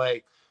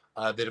UCLA,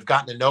 that have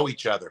gotten to know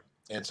each other.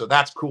 And so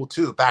that's cool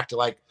too. Back to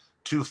like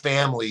two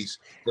families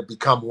that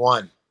become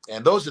one.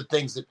 And those are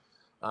things that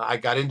I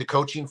got into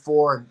coaching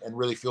for, and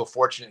really feel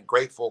fortunate and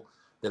grateful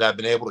that I've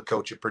been able to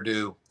coach at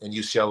Purdue and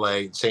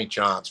UCLA and St.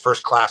 John's,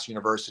 first-class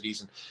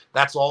universities. And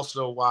that's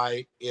also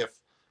why, if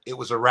it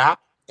was a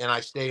wrap and I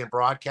stay in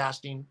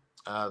broadcasting,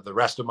 the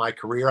rest of my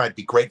career. I'd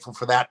be grateful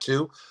for that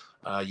too.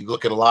 You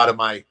look at a lot of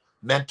my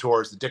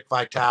mentors, the Dick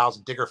Vitales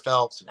and Digger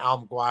Phelps and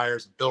Al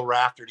McGuire's and Bill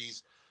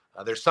Rafterty's.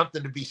 There's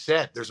something to be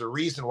said. There's a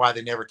reason why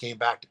they never came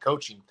back to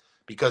coaching,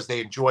 because they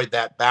enjoyed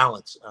that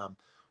balance.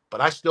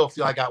 But I still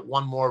feel I got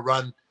one more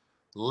run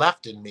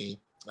left in me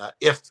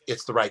if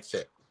it's the right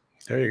fit.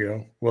 There you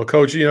go. Well,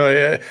 Coach,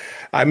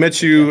 I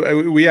met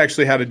you. We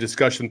actually had a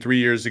discussion 3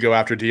 years ago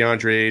after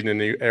DeAndre Ayton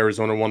and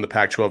Arizona won the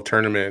Pac-12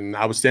 tournament. And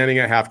I was standing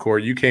at half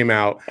court. You came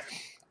out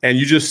and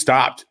you just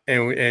stopped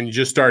and you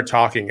just started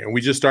talking. And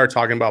we just started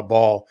talking about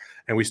ball.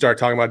 And we started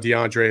talking about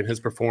DeAndre and his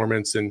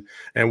performance and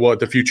what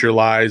the future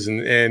lies.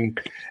 And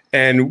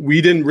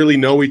we didn't really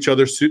know each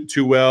other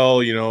too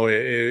well,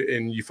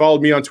 and you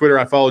followed me on Twitter.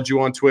 I followed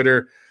you on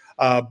Twitter.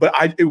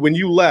 But when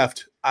you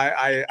left,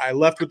 I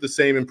left with the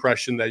same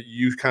impression that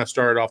you kind of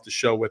started off the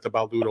show with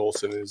about Lute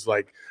Olson. Is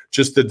like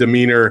just the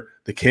demeanor,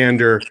 the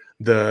candor,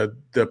 the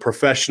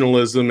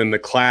professionalism and the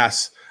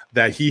class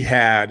that he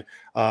had.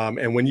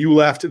 And when you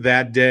left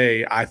that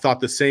day, I thought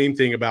the same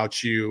thing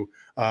about you.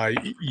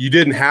 You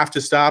didn't have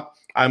to stop.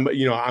 I'm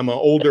an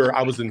older.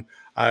 I was in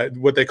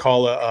what they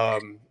call I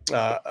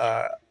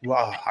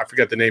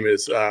forget the name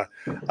is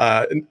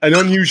an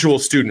unusual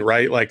student,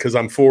 right? Like, because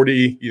I'm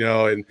 40,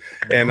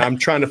 and I'm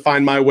trying to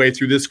find my way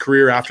through this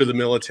career after the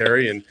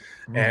military,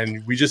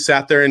 and we just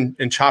sat there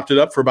and chopped it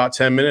up for about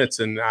 10 minutes,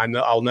 and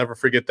I'll never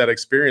forget that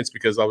experience,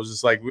 because I was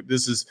just like,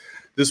 this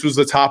was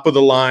the top of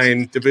the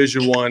line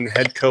Division I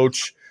head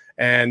coach.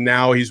 And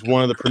now he's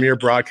one of the premier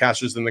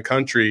broadcasters in the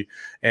country,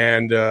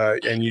 and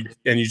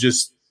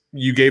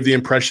you gave the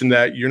impression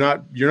that you're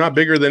not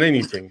bigger than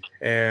anything.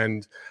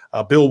 And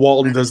Bill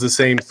Walton does the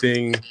same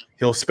thing.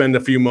 He'll spend a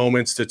few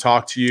moments to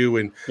talk to you.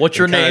 And what's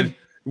your name?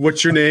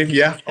 What's your name?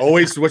 Yeah,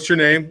 always. What's your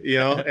name?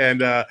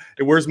 And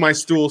where's my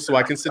stool so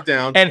I can sit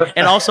down?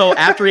 And also,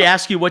 after he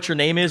asks you what your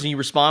name is and you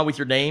respond with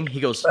your name, he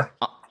goes,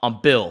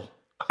 "I'm Bill."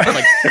 I'm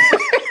like,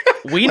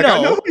 we know.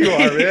 I know who you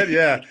are, man.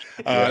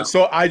 Yeah.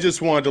 So I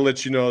just wanted to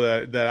let you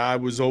know that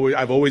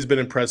I've always been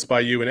impressed by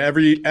you, and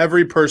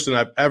every person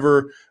I've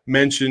ever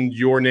mentioned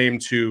your name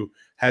to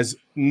has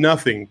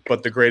nothing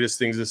but the greatest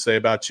things to say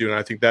about you. And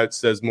I think that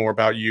says more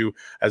about you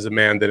as a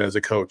man than as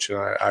a coach. And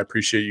I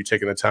appreciate you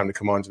taking the time to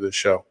come on to this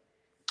show.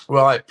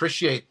 Well, I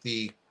appreciate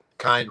the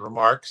kind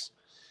remarks,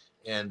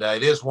 and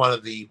it is one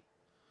of the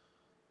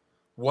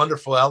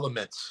wonderful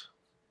elements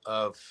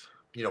of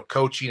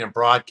coaching and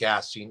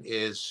broadcasting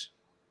is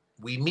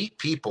we meet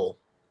people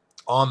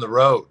on the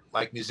road,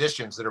 like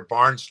musicians that are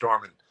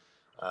barnstorming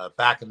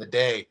back in the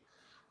day,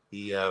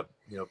 the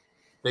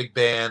big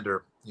band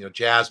or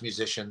jazz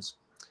musicians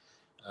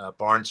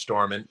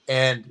barnstorming,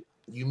 and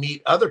you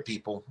meet other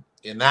people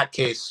in that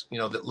case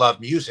that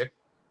love music,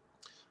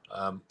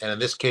 and in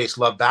this case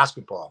love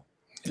basketball,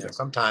 and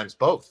sometimes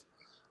both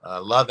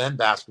love and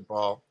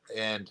basketball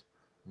and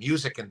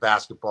music and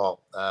basketball.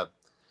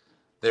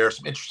 There are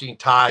some interesting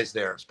ties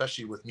there,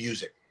 especially with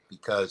music,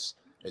 because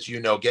as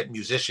you know, getting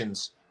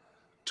musicians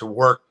to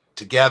work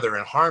together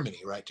in harmony,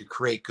 right, to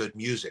create good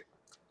music.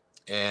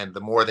 And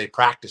the more they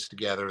practice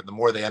together, the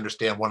more they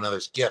understand one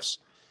another's gifts.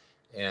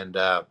 And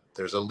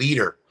there's a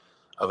leader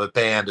of a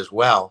band as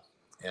well,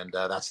 and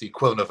that's the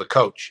equivalent of a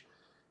coach.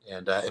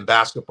 And in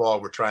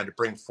basketball, we're trying to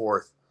bring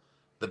forth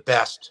the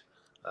best,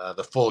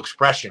 the full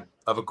expression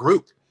of a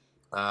group,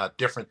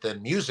 different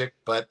than music,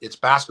 but it's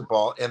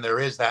basketball, and there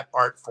is that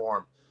art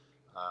form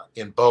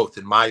in both,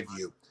 in my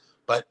view.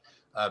 But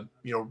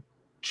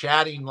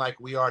chatting like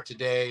we are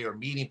today, or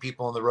meeting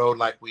people on the road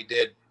like we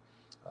did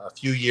a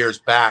few years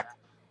back,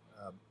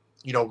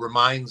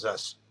 reminds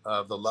us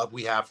of the love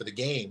we have for the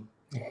game.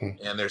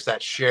 Mm-hmm. And there's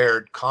that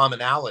shared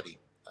commonality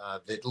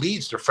that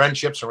leads to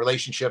friendships and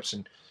relationships,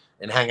 and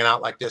hanging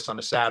out like this on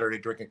a Saturday,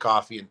 drinking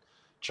coffee and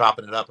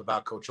chopping it up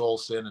about Coach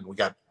Olson. And we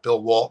got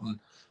Bill Walton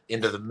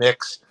into the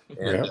mix,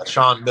 and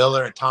Sean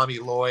Miller and Tommy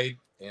Lloyd.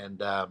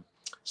 And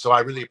so I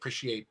really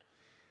appreciate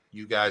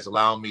you guys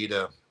allowing me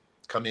to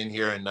come in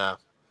here and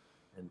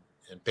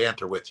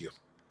banter with you.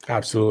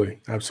 Absolutely.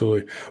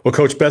 Well,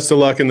 Coach, best of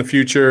luck in the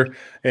future,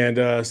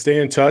 and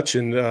stay in touch.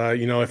 And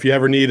if you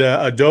ever need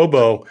a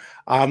Dobo,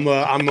 I'm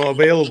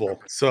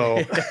available.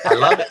 So I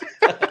love it.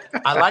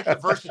 I like the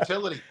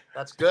versatility.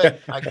 That's good.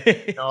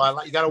 You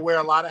got to wear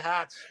a lot of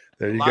hats.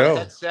 There you go. A lot of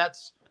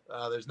headsets.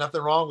 There's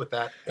nothing wrong with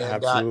that. And,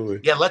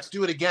 absolutely. Let's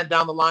do it again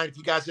down the line. If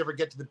you guys ever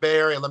get to the Bay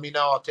Area, let me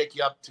know. I'll take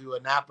you up to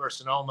Napa or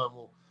Sonoma,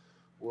 and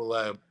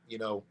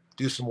we'll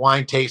do some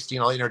wine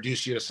tasting. I'll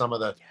introduce you to some of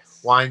the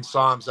wine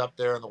somms up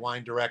there and the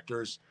wine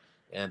directors,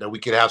 and we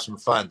could have some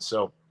fun.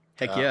 So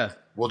heck yeah,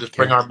 we'll just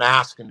bring our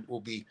mask, and we'll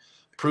be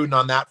prudent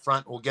on that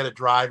front. We'll get a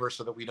driver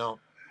so that we don't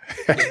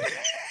get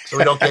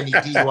any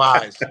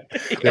DUIs.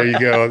 There you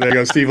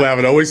go. Steve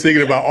Lavin, always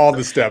thinking about all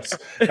the steps,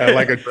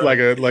 like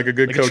a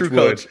good coach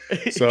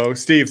would. So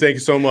Steve, thank you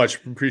so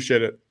much.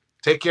 Appreciate it.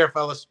 Take care,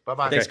 fellas.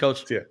 Bye-bye. Thanks,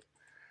 Coach. See ya.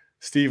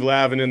 Steve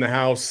Lavin in the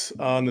house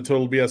on the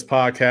Total BS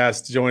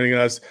podcast, joining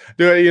us.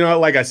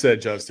 Like I said,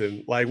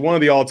 Justin, like one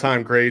of the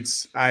all-time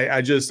greats.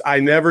 I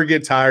never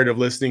get tired of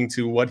listening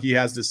to what he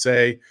has to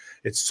say.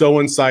 It's so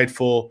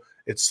insightful,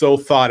 It's so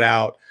thought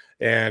out.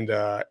 And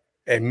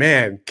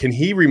man, can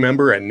he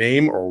remember a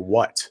name or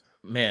what?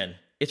 Man,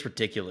 it's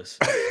ridiculous.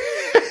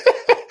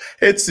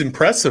 It's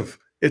impressive.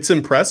 It's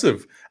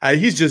impressive.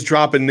 He's just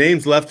dropping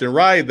names left and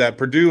right. That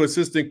Purdue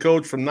assistant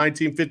coach from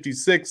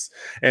 1956,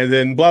 and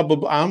then blah, blah,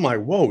 blah. I'm like,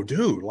 whoa,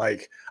 dude,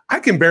 like, I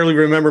can barely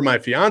remember my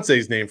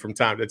fiance's name from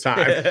time to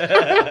time.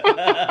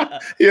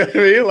 You know what I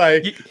mean?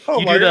 Like,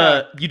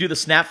 you do the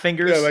snap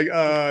fingers. Yeah, like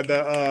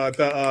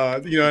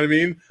you know what I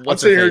mean?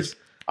 What's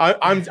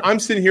I'm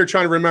sitting here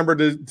trying to remember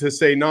to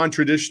say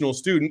non-traditional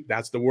student.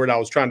 That's the word I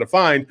was trying to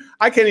find.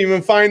 I can't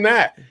even find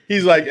that.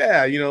 He's like,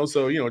 yeah,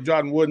 so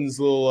Jordan Wooden's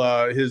little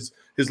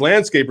his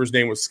landscaper's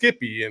name was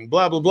Skippy and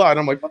blah blah blah. And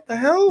I'm like, what the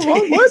hell?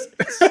 What?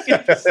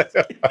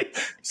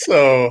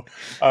 So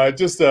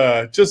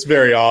just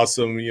very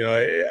awesome.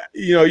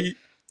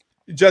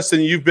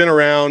 Justin, you've been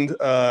around.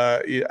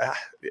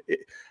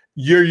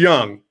 You're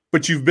young,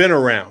 but you've been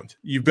around.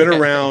 You've been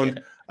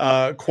around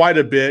quite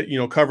a bit.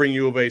 Covering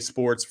U of A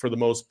sports for the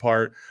most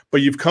part.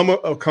 But you've come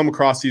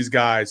across these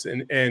guys,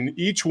 and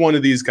each one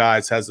of these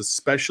guys has a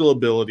special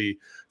ability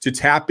to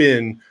tap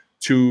in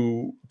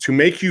to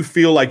make you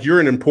feel like you're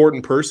an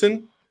important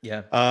person.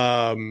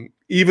 Yeah.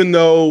 Even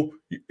though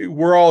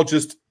we're all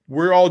just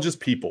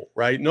people,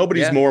 right?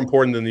 Nobody's more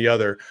important than the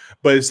other.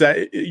 But it's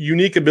that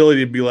unique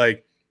ability to be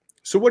like,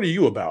 so what are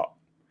you about?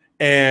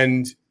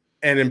 And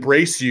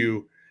embrace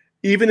you,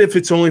 even if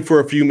it's only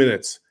for a few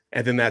minutes,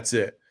 and then that's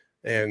it.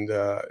 And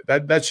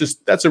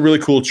that's a really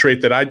cool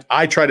trait that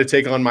I try to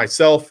take on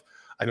myself.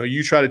 I know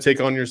you try to take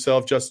on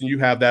yourself, Justin. You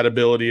have that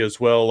ability as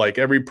well. Like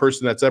every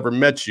person that's ever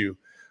met you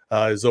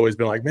has always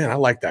been like, man, I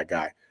like that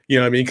guy. You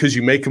know what I mean? Because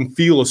you make them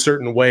feel a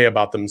certain way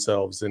about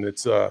themselves, and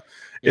it's a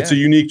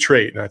unique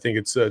trait, and I think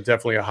it's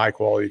definitely a high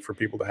quality for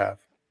people to have.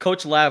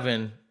 Coach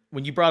Lavin,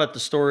 when you brought up the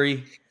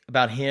story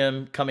about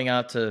him coming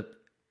out to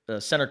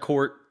center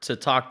court to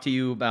talk to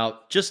you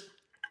about just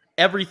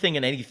everything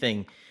and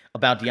anything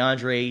about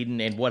DeAndre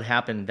Ayton and what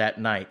happened that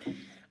night,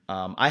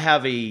 I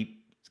have a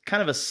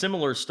kind of a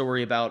similar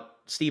story about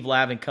Steve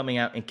Lavin coming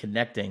out and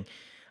connecting.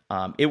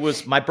 It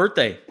was my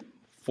birthday,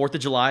 4th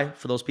of July,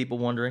 for those people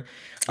wondering.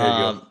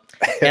 And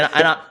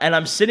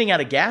I'm sitting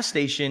at a gas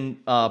station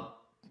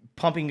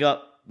pumping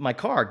up my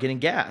car, getting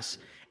gas.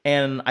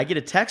 And I get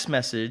a text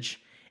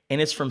message,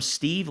 and it's from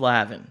Steve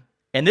Lavin.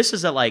 And this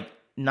is at like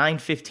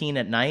 9:15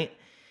 at night.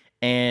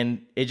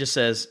 And it just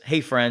says,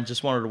 hey, friend,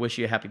 just wanted to wish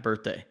you a happy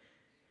birthday.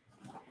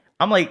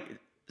 I'm like,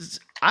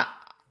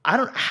 I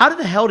don't, how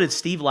the hell did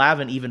Steve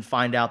Lavin even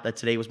find out that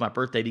today was my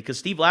birthday? Because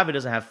Steve Lavin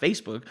doesn't have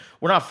Facebook.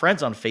 We're not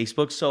friends on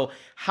Facebook. So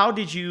how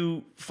did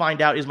you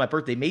find out it was my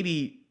birthday?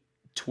 Maybe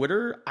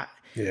Twitter?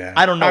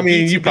 I don't know. I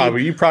mean, you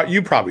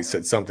probably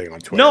said something on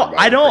Twitter. No,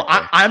 I don't.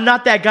 I'm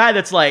not that guy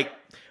that's like,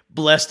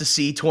 blessed to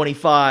see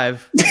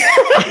 25.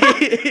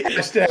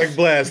 Hashtag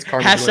blessed.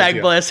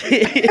 Hashtag blessed.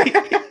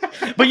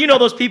 But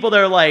those people that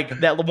are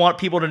like, that want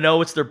people to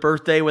know it's their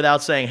birthday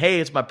without saying, hey,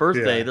 it's my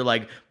birthday. Yeah. They're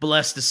like,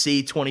 blessed to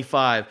see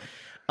 25.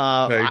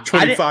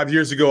 25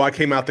 years ago, I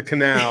came out the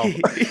canal.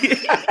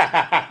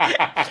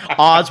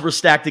 Odds were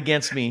stacked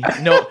against me.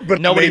 No,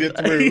 but nobody made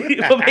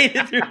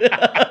it through.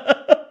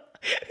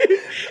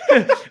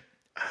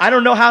 I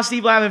don't know how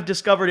Steve Lavin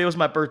discovered it was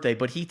my birthday,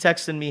 but he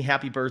texted me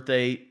happy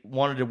birthday,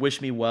 wanted to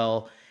wish me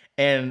well.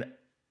 And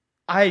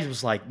I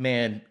was like,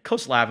 man,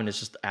 Coach Lavin is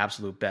just the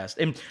absolute best.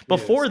 And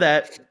before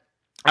that,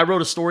 I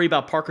wrote a story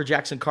about Parker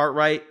Jackson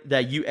Cartwright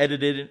that you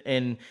edited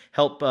and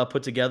helped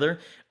put together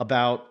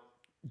about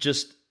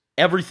just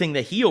everything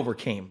that he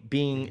overcame,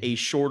 being a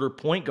shorter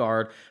point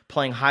guard,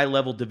 playing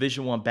high-level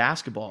Division I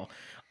basketball.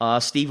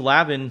 Steve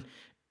Lavin,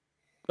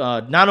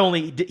 not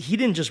only he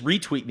didn't just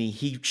retweet me,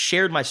 he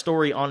shared my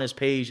story on his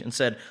page and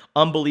said,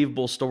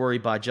 unbelievable story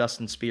by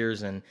Justin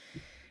Spears. And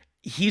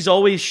he's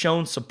always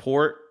shown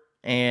support,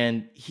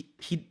 and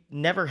he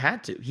never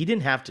had to. He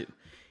didn't have to.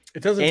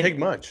 It doesn't take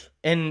much.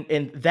 And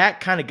that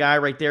kind of guy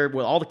right there,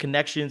 with all the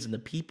connections and the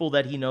people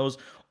that he knows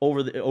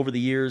over the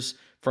years,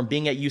 from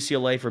being at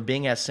UCLA, from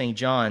being at St.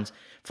 John's,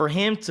 for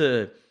him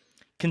to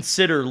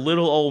consider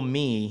little old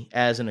me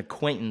as an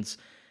acquaintance,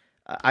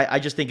 I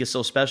just think it's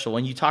so special.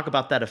 And you talk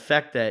about that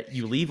effect that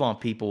you leave on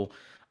people.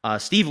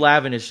 Steve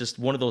Lavin is just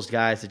one of those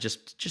guys that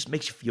just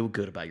makes you feel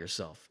good about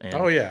yourself. And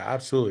oh yeah,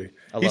 absolutely.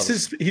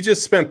 He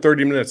just spent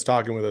 30 minutes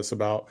talking with us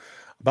about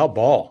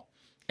ball.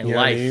 And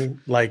life. I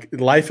mean? Like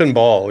life and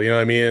ball, you know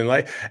what I mean? And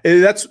like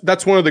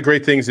that's one of the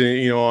great things,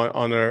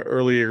 on an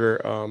earlier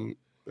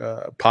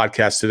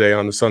podcast today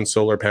on the Sun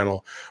Solar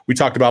panel, we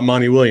talked about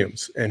Monty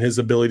Williams and his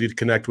ability to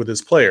connect with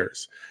his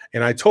players.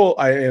 And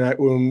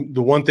the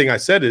one thing I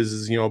said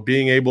is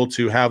being able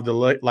to have the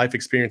life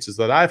experiences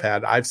that I've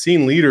had. I've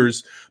seen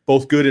leaders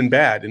both good and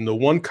bad. And the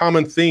one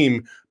common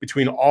theme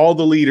between all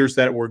the leaders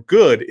that were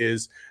good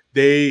is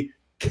they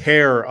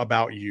care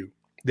about you.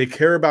 They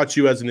care about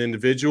you as an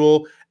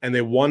individual, and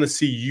they want to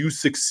see you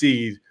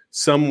succeed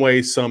some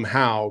way,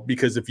 somehow,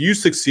 because if you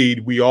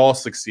succeed, we all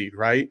succeed,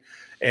 right?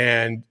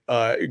 And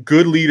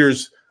good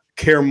leaders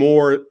care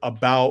more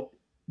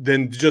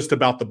than just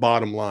about the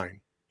bottom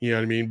line. You know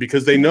what I mean?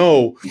 Because they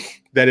know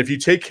that if you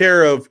take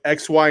care of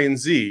X, Y, and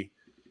Z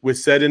with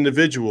said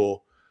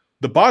individual,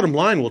 the bottom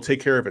line will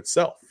take care of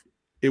itself.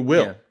 It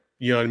will. Yeah.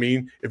 You know what I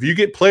mean? If you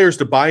get players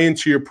to buy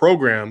into your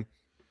program,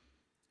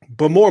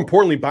 but more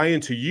importantly, buy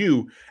into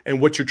you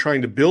and what you're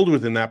trying to build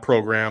within that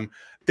program,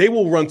 they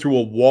will run through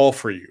a wall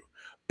for you.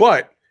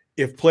 But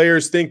if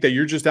players think that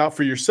you're just out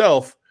for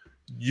yourself,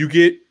 you're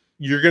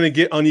going to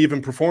get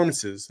uneven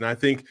performances. And I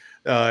think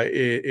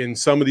in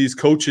some of these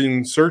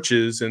coaching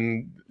searches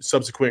and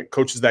subsequent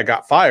coaches that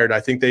got fired, I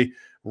think they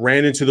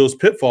ran into those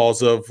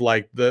pitfalls of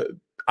like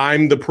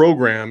I'm the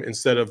program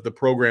instead of the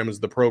program is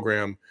the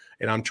program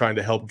and I'm trying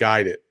to help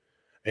guide it.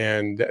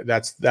 And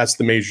that's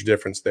the major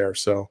difference there.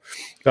 So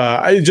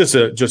just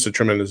a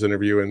tremendous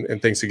interview.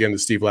 And thanks again to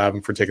Steve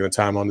Lavin for taking the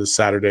time on this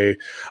Saturday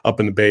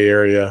up in the Bay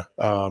Area.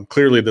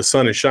 Clearly the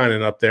sun is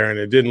shining up there and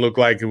it didn't look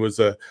like it was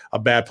a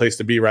bad place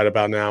to be right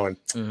about now. And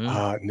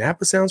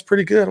Napa sounds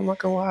pretty good. I'm not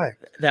going to lie.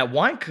 That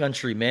wine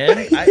country, man.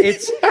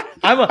 It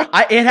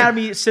had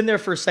me sitting there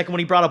for a second when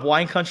he brought up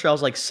wine country. I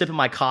was like sipping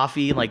my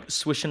coffee and like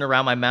swishing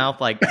around my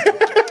mouth, like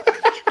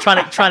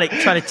trying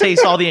to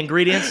taste all the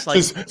ingredients.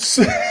 Like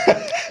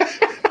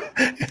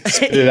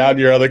spit it out in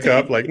your other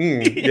cup, like,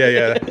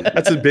 yeah,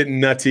 that's a bit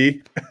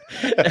nutty.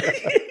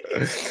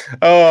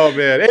 Oh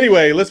man.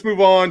 Anyway, let's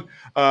move on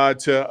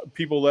to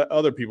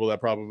other people that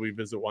probably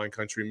visit wine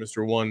country.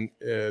 Mr.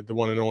 The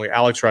one and only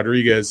Alex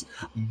Rodriguez,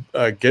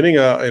 getting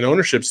an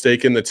ownership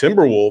stake in the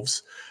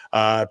Timberwolves.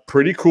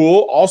 Pretty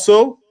cool.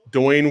 Also,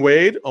 Dwayne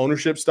Wade,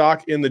 ownership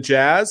stock in the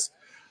Jazz.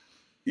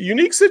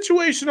 Unique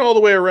situation all the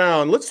way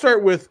around. Let's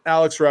start with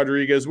Alex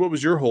Rodriguez. What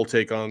was your whole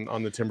take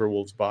on the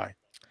Timberwolves buy?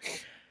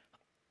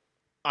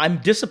 I'm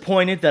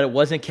disappointed that it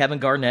wasn't Kevin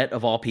Garnett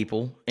of all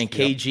people, and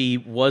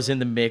KG was in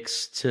the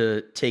mix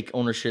to take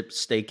ownership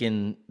stake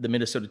in the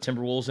Minnesota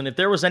Timberwolves. And if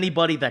there was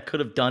anybody that could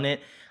have done it,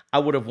 I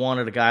would have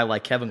wanted a guy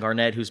like Kevin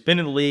Garnett, who's been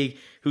in the league,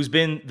 who's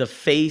been the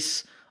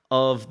face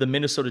of the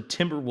Minnesota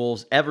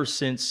Timberwolves ever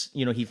since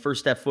he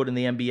first stepped foot in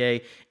the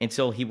NBA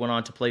until he went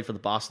on to play for the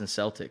Boston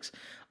Celtics.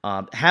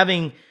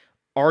 Having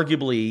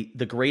arguably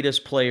the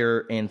greatest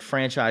player in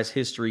franchise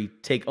history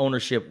take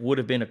ownership would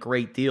have been a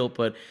great deal,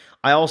 but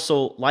I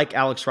also like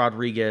Alex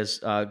Rodriguez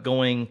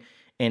going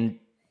and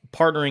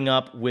partnering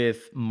up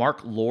with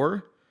Mark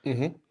Lohr,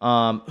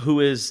 who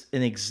is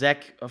an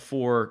exec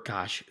for,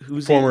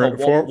 who's former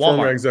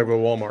exec with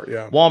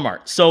Walmart,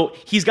 Walmart. So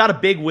he's got a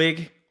big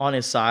wig on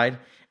his side,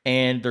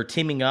 and they're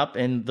teaming up,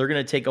 and they're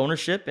going to take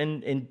ownership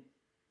and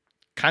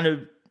kind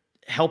of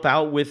help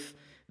out with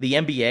the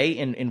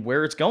NBA and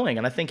where it's going.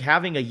 And I think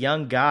having a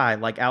young guy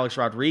like Alex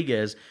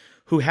Rodriguez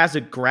who has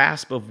a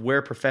grasp of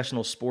where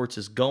professional sports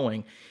is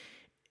going,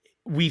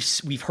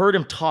 we've heard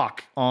him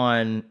talk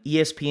on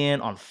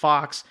ESPN, on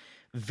Fox,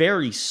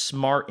 very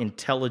smart,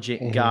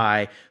 intelligent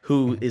guy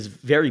who is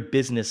very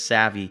business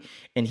savvy.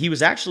 And he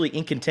was actually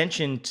in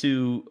contention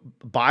to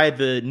buy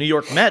the New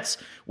York Mets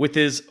with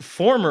his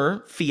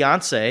former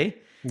fiance,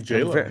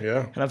 J-Lo,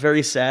 and I'm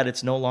very sad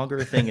it's no longer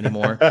a thing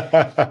anymore.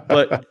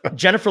 But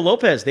Jennifer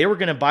Lopez, they were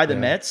going to buy the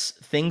Mets.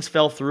 Things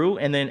fell through,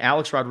 and then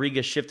Alex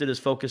Rodriguez shifted his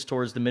focus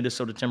towards the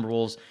Minnesota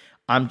Timberwolves.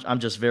 I'm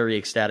just very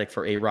ecstatic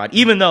for A-Rod,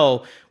 even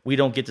though we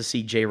don't get to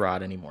see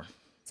J-Rod anymore.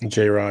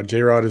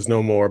 J-Rod is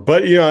no more.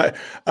 But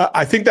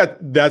I think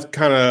that's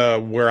kind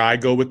of where I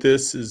go with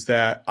this, is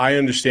that I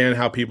understand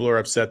how people are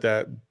upset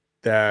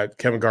that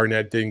Kevin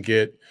Garnett didn't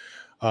get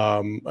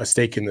a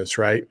stake in this,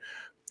 right?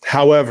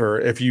 However,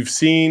 if you've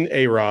seen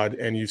A-Rod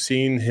and you've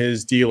seen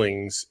his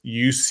dealings,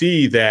 you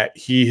see that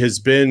he has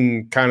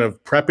been kind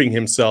of prepping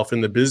himself in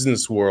the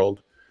business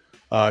world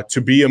to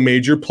be a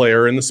major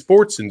player in the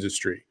sports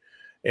industry.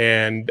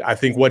 And I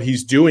think what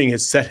he's doing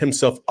has set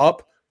himself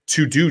up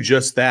to do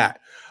just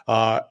that.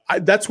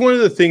 That's one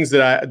of the things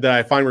that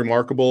I find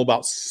remarkable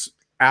about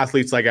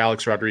athletes like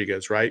Alex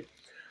Rodriguez, right?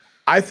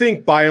 I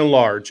think by and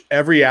large,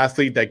 every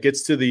athlete that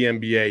gets to the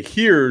NBA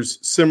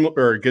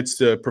gets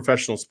to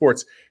professional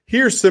sports,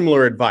 here's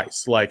similar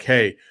advice like,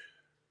 hey,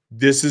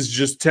 this is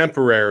just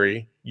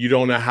temporary. You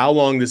don't know how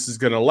long this is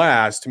going to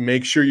last.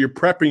 Make sure you're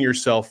prepping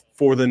yourself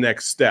for the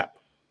next step.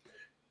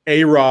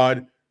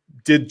 A-Rod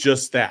did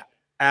just that.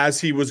 As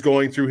he was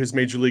going through his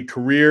major league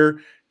career,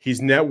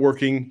 he's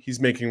networking, he's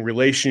making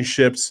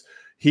relationships.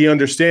 He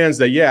understands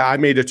that, I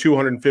made a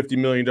 $250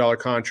 million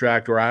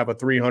contract, or I have a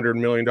 $300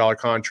 million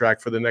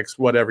contract for the next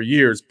whatever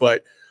years,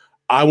 but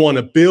I want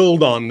to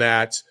build on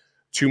that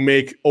to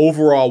make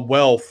overall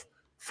wealth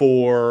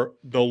for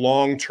the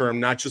long term,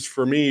 not just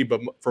for me,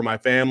 but for my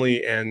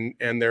family and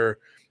their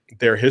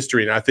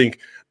history. And I think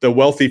the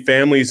wealthy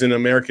families in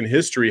American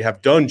history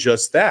have done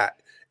just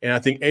that. And I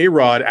think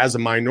A-Rod, as a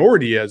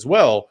minority as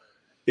well,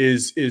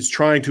 is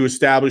trying to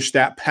establish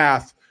that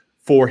path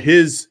for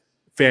his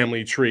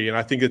family tree. And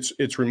I think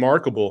it's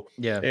remarkable.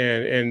 Yeah.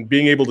 And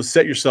being able to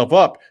set yourself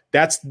up,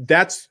 that's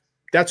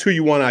who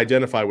you want to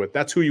identify with.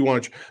 That's who you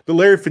want the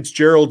Larry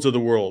Fitzgeralds of the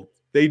world.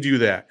 They do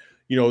that.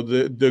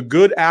 The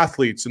good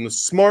athletes and the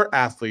smart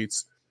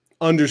athletes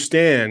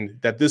understand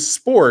that this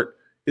sport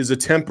is a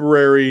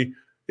temporary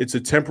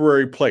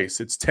place.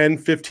 It's 10,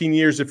 15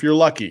 years if you're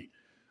lucky.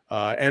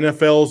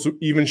 NFL's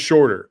even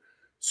shorter.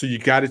 So you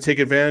got to take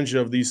advantage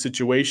of these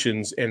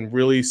situations and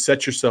really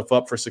set yourself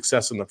up for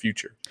success in the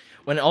future.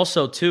 When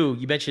also, too,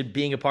 you mentioned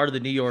being a part of the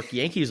New York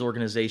Yankees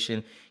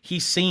organization.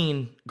 He's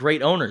seen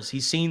great owners.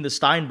 He's seen the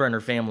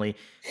Steinbrenner family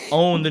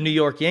own the New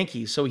York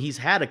Yankees. So he's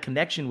had a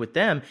connection with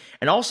them.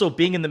 And also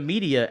being in the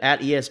media at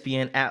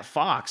ESPN, at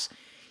Fox,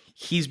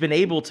 he's been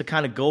able to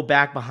kind of go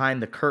back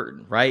behind the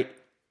curtain, right?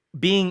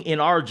 Being in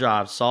our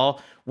job,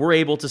 Saul, we're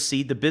able to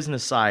see the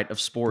business side of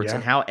sports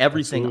and how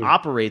everything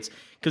operates.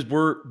 Because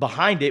we're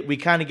behind it, we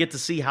kind of get to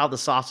see how the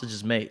sausage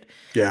is made.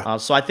 Yeah.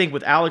 So I think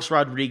with Alex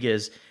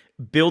Rodriguez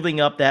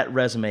building up that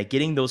resume,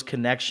 getting those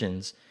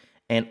connections,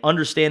 and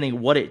understanding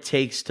what it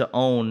takes to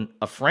own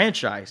a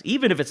franchise,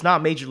 even if it's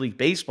not Major League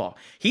Baseball,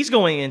 he's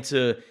going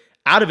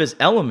out of his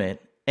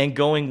element and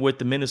going with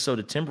the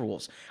Minnesota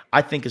Timberwolves,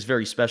 I think is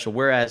very special.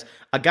 Whereas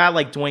a guy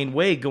like Dwayne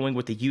Wade going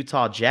with the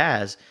Utah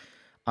Jazz,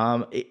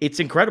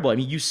 it's incredible. I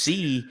mean, you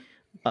see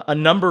a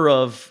number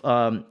of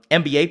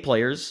NBA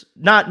players,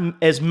 not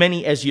as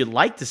many as you'd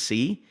like to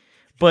see,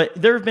 but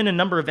there have been a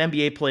number of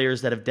NBA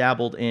players that have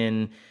dabbled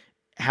in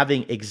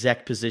having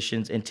exec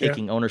positions and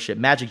taking ownership.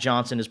 Magic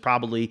Johnson is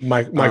probably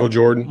Michael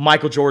Jordan.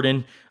 Michael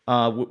Jordan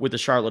with the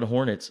Charlotte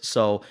Hornets.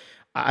 So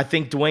I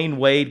think Dwayne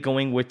Wade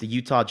going with the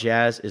Utah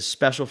Jazz is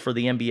special for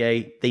the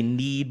NBA. They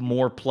need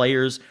more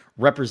players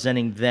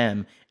representing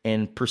them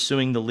and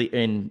pursuing the league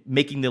and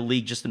making the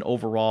league just an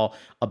overall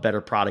a better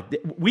product.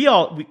 We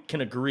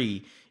can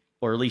agree,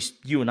 or at least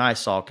you and I,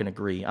 Saul, can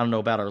agree. I don't know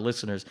about our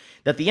listeners,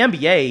 that the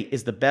NBA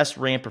is the best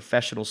ran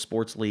professional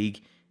sports league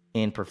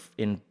in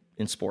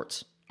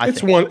sports.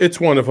 It's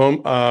one of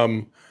them.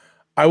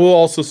 I will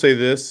also say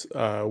this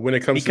when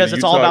it comes because to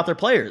it's all about their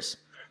players.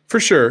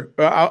 For sure.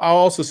 I'll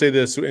also say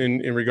this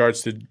in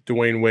regards to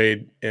Dwayne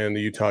Wade and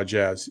the Utah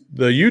Jazz.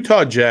 The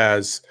Utah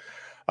Jazz,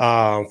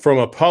 from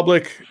a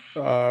public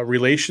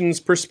relations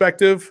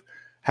perspective,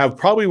 have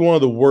probably one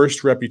of the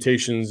worst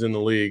reputations in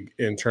the league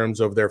in terms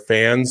of their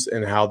fans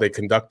and how they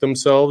conduct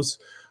themselves.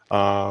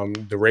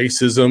 The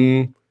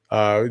racism,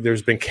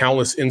 there's been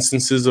countless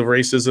instances of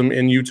racism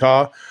in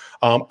Utah.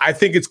 I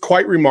think it's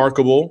quite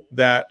remarkable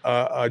that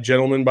a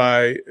gentleman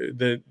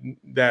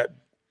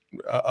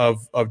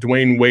of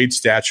Dwayne Wade's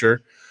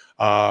stature,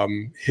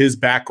 his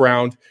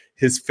background,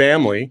 his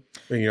family,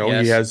 he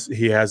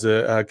has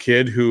a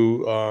kid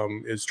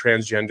who is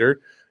transgender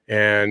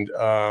and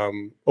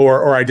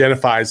or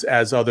identifies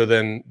as other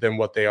than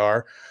what they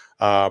are.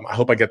 I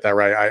hope I get that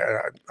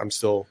right. I'm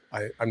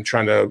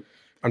trying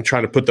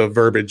to put the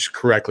verbiage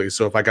correctly.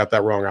 So if I got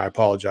that wrong, I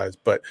apologize.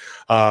 But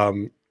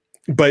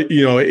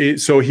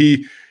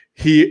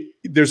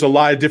there's a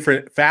lot of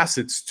different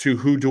facets to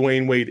who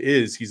Dwayne Wade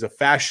is. He's a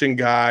fashion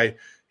guy.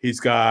 He's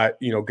got,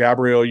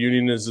 Gabrielle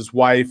Union is his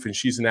wife, and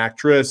she's an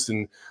actress,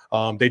 and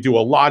they do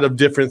a lot of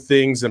different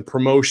things and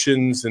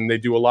promotions, and they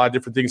do a lot of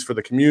different things for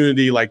the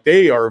community. Like,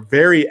 they are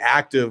very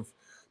active.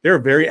 They're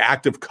a very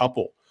active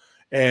couple.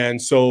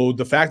 And so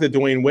the fact that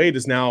Dwayne Wade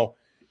is now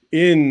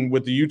in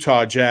with the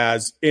Utah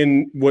Jazz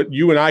in what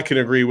you and I can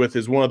agree with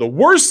is one of the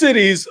worst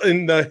cities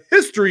in the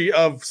history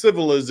of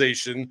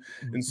civilization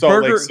in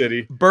Salt Lake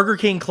City. Burger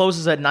King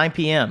closes at 9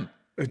 p.m.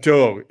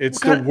 Dude, it's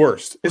the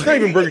worst. It's not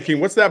even Burger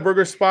King. What's that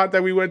burger spot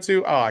that we went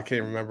to? Oh, I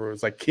can't remember. It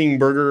was like King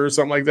Burger or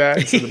something like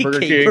that. So the Burger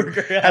King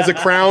has a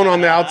crown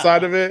on the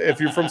outside of it. If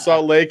you're from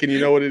Salt Lake and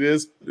you know what it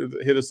is,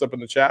 hit us up in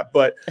the chat.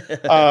 But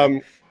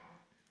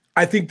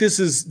I think this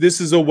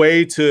is a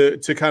way to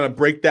kind of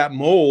break that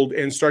mold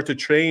and start to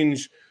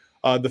change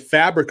the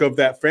fabric of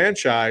that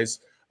franchise,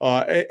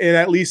 and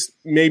at least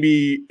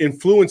maybe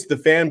influence the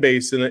fan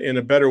base in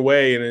a better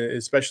way, and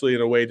especially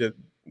in a way that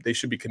they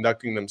should be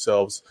conducting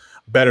themselves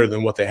better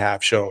than what they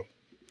have shown.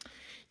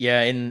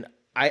 Yeah, and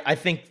I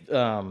think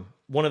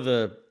one of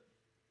the,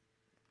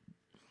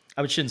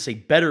 I shouldn't say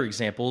better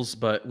examples,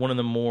 but one of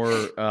the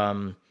more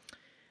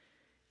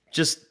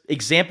just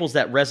examples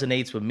that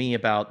resonates with me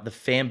about the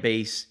fan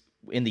base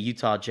in the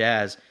Utah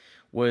Jazz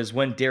was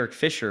when Derek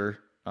Fisher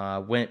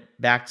went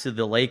back to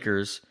the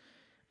Lakers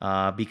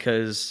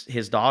because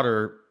his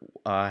daughter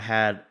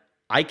had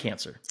eye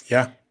cancer.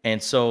 Yeah.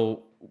 And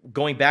so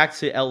going back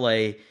to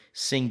LA,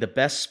 seeing the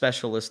best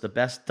specialists, the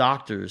best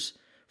doctors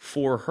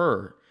for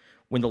her,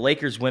 when the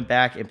Lakers went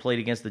back and played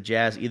against the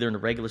Jazz, either in a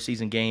regular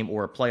season game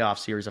or a playoff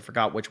series, I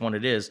forgot which one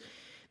it is,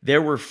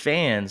 there were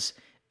fans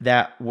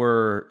that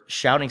were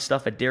shouting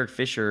stuff at Derek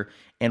Fisher,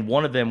 and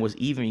one of them was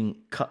even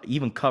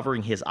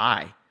covering his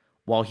eye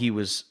while he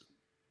was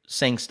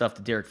saying stuff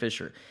to Derek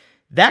Fisher.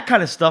 That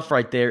kind of stuff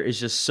right there is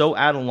just so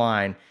out of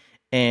line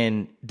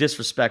and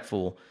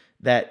disrespectful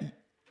that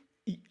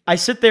I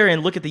sit there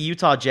and look at the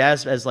Utah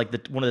Jazz as like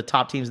one of the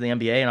top teams in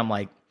the NBA, and I'm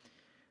like,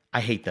 I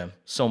hate them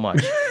so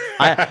much.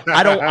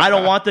 I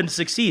don't want them to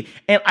succeed.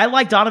 And I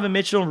like Donovan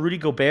Mitchell and Rudy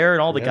Gobert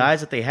and all the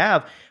guys that they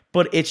have,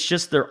 but it's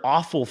just their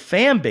awful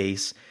fan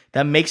base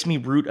that makes me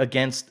root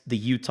against the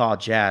Utah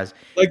Jazz.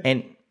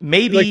 And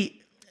maybe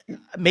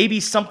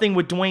something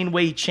with Dwayne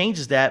Wade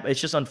changes that.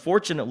 It's just,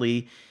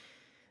 unfortunately,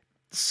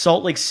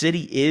 Salt Lake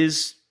City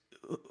is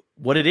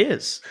what it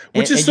is.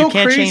 Which is and so you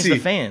can't crazy. change the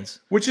fans.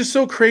 Which is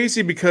so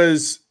crazy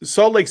because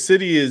Salt Lake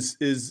City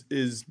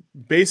is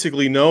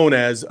basically known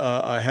as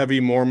a heavy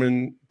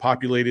Mormon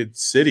populated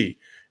city,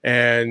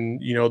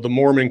 and the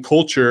Mormon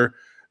culture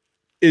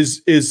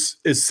is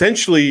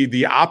essentially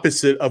the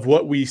opposite of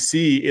what we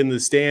see in the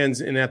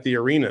stands and at the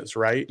arenas,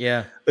 right?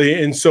 Yeah.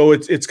 And so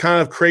it's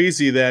kind of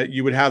crazy that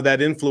you would have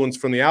that influence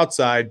from the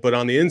outside, but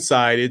on the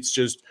inside, it's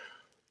just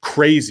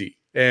crazy.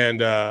 And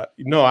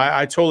no,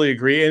 I totally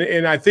agree.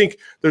 And I think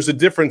there's a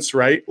difference,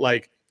 right?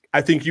 Like,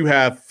 I think you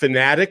have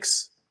fanatic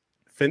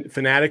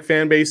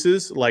fan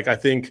bases. Like, I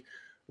think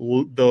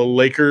the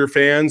Laker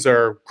fans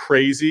are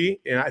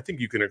crazy. And I think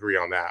you can agree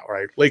on that,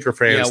 right? Laker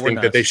fans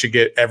think that they should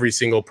get every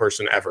single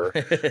person ever.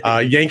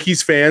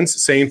 Yankees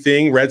fans, same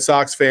thing. Red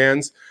Sox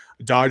fans,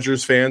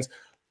 Dodgers fans.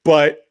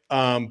 But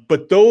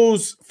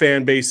those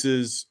fan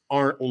bases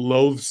aren't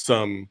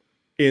loathsome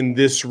in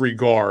this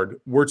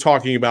regard. We're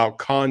talking about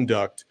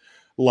conduct.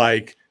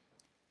 Like,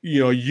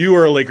 you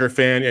are a Laker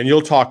fan and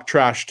you'll talk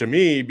trash to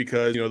me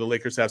because, the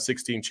Lakers have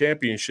 16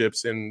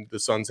 championships and the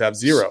Suns have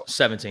 0.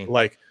 17.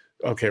 Like,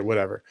 okay,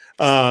 whatever.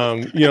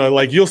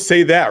 Like, you'll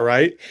say that,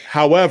 right?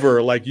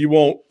 However, like, you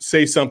won't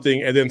say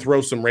something and then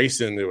throw some race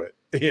into it.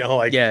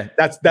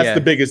 That's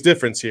the biggest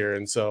difference here.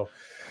 And so,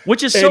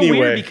 which is so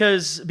weird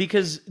because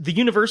the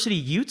University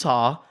of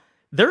Utah,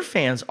 their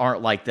fans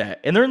aren't like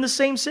that. And they're in the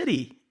same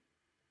city.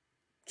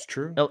 It's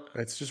true.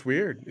 It's just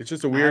weird. It's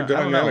just a weird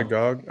dynamic,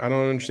 dog. I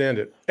don't understand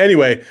it.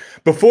 Anyway,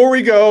 before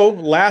we go,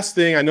 last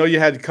thing, I know you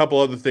had a couple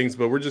other things,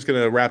 but we're just going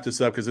to wrap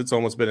this up because it's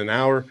almost been an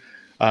hour.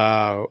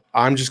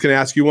 I'm just going to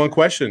ask you one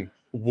question.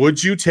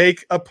 Would you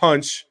take a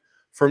punch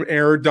from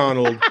Aaron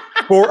Donald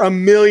for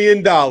 $1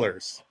 million?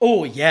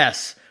 Oh,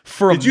 yes.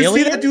 For $1 million? Did you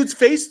see that dude's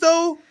face,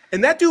 though?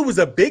 And that dude was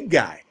a big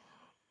guy.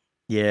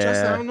 Yeah.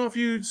 Justin, I don't know if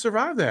you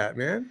survived that,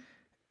 man.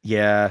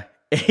 Yeah.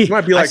 You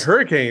might be like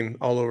Hurricane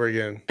all over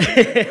again.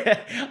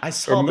 I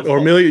saw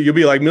you'll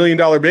be like $1 Million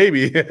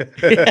Baby.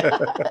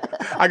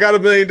 I got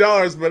 $1 million,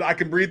 but I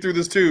can breathe through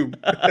this tube.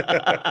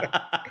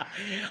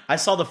 I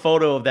saw the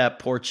photo of that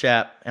poor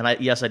chap, and I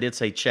did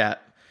say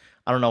chap.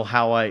 I don't know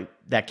how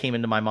that came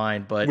into my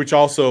mind, but which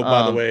also,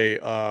 by the way,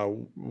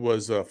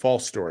 was a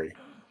false story.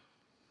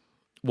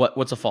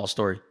 What's a false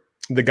story?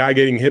 The guy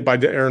getting hit by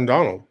Aaron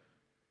Donald.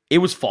 It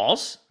was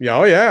false? Yeah,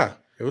 oh yeah.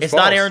 It's false.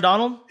 Not Aaron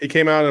Donald? He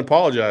came out and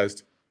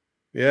apologized.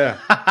 Yeah,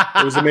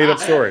 it was a made-up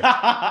story.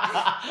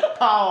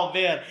 Oh,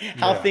 man.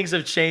 How things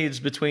have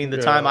changed between the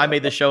time I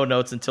made the show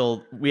notes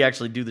until we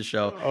actually do the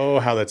show. Oh,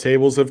 how the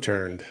tables have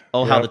turned.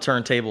 Oh, how the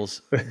turntables.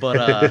 But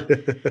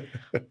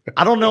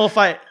I don't know if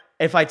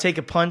I take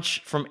a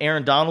punch from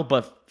Aaron Donald,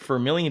 but for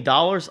 $1 million,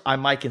 I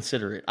might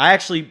consider it. I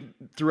actually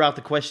threw out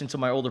the question to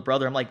my older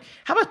brother. I'm like,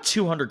 how about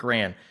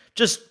 $200,000?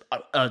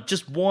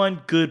 Just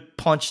one good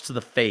punch to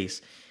the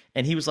face.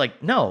 And he was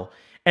like, no.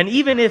 And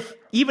even if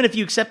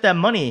you accept that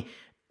money,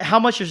 how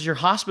much is your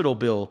hospital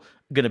bill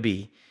going to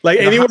be? Like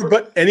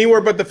anywhere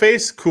but the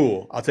face,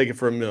 cool. I'll take it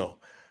for $1 million.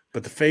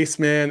 But the face,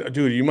 man,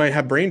 dude, you might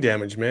have brain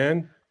damage,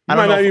 man. You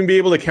might not even be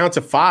able to count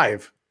to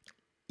 5.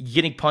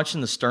 Getting punched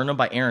in the sternum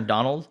by Aaron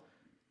Donald?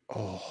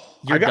 Oh,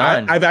 you're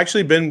done. I've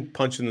actually been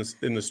punched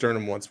in the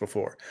sternum once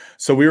before.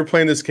 So we were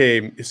playing this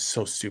game. It's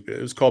so stupid.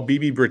 It was called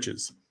BB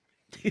Britches.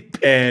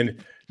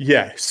 And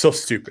yeah, so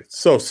stupid.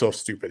 So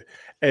stupid.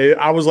 And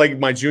I was like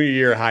my junior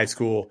year of high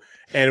school,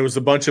 and it was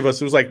a bunch of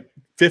us. It was like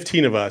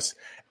 15 of us.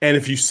 And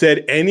if you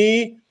said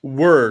any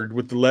word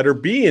with the letter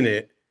B in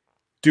it,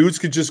 dudes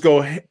could just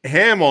go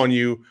ham on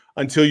you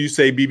until you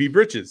say BB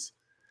Britches.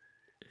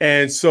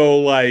 And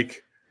so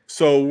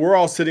we're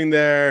all sitting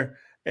there,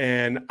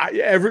 and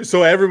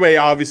everybody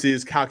obviously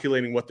is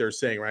calculating what they're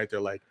saying, right? They're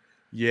like,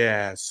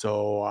 yeah,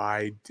 so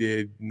I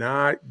did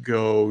not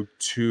go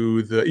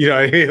to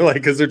the, like,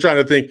 because they're trying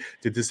to think,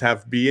 did this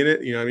have B in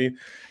it? You know what I mean?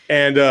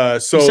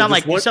 And so you sound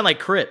like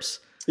Crips.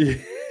 Yeah.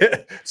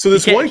 So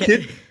this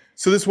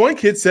one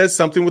kid says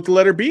something with the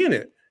letter B in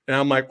it. And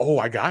I'm like, oh,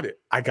 I got it.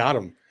 I got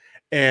him.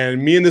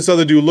 And me and this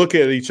other dude look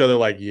at each other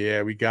like,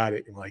 yeah, we got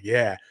it. I'm like,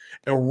 yeah.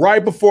 And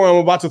right before I'm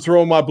about to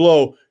throw my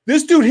blow,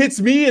 this dude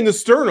hits me in the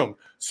sternum.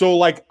 So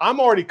like I'm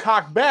already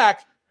cocked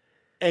back,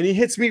 and he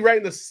hits me right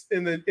in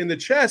the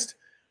chest.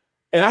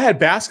 And I had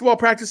basketball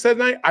practice that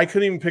night. I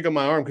couldn't even pick up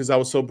my arm because I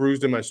was so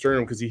bruised in my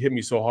sternum because he hit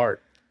me so hard.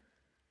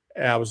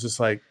 And I was just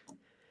like,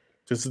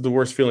 this is the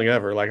worst feeling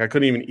ever. Like I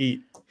couldn't even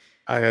eat.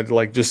 I had to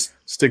like just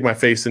stick my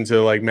face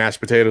into like mashed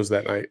potatoes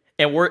that night.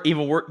 And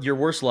your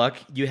worst luck,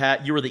 you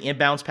were the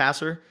inbounds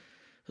passer,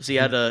 so you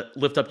had to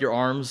lift up your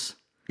arms.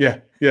 Yeah.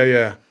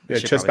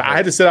 Chest. I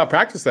had to sit out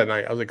practice that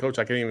night. I was like, Coach,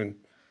 I can't even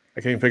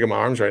pick up my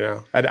arms right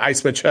now. I had to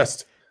ice my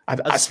chest.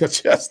 I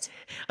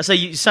say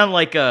you sound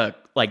like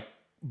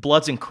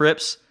Bloods and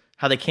Crips,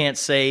 how they can't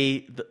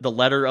say the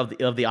letter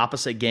of the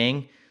opposite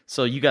gang.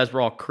 So you guys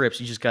were all Crips.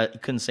 You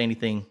couldn't say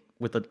anything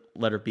with the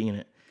letter B in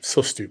it.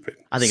 So stupid.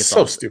 I think it's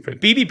so awesome.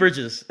 stupid. BB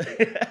Bridges.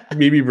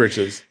 BB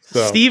Bridges.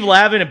 So. Steve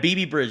Lavin and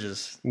BB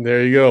Bridges.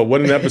 There you go.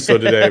 What an episode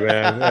today,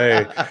 man.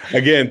 Hey,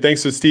 again,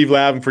 thanks to Steve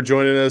Lavin for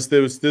joining us.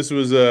 This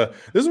was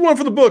one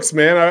for the books,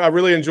 man. I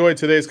really enjoyed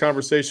today's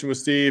conversation with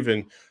Steve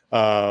and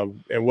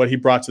what he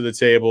brought to the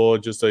table.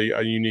 Just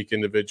a unique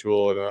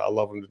individual, and I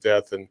love him to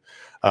death.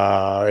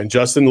 And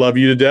Justin, love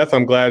you to death.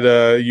 I'm glad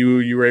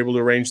you were able to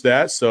arrange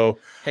that. So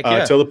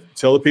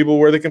tell the people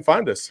where they can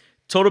find us.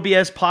 Total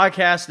BS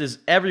Podcast is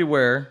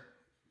everywhere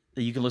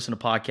that you can listen to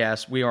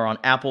podcasts. We are on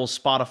Apple,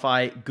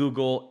 Spotify,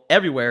 Google,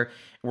 everywhere.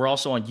 We're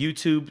also on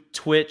YouTube,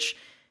 Twitch,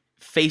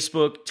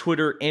 Facebook,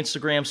 Twitter,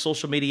 Instagram,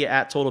 social media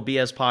at Total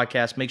BS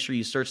Podcast. Make sure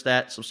you search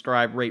that,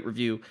 subscribe, rate,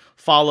 review,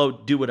 follow,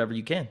 do whatever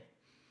you can.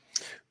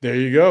 There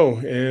you go.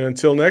 And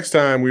until next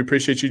time, we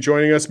appreciate you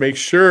joining us. Make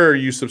sure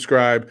you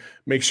subscribe.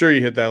 Make sure you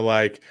hit that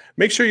like.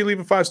 Make sure you leave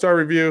a 5-star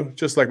review,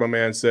 just like my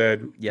man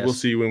said. Yes. We'll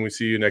see you when we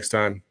see you next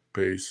time.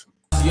 Peace.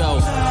 Yo,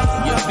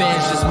 your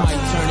fans just might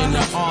turn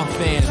into our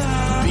fans.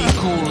 Be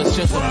cool, it's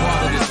just a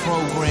part of this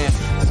program.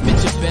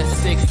 Spit your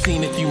best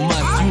 16 if you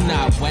must. You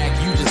not whack,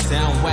 you just sound whack.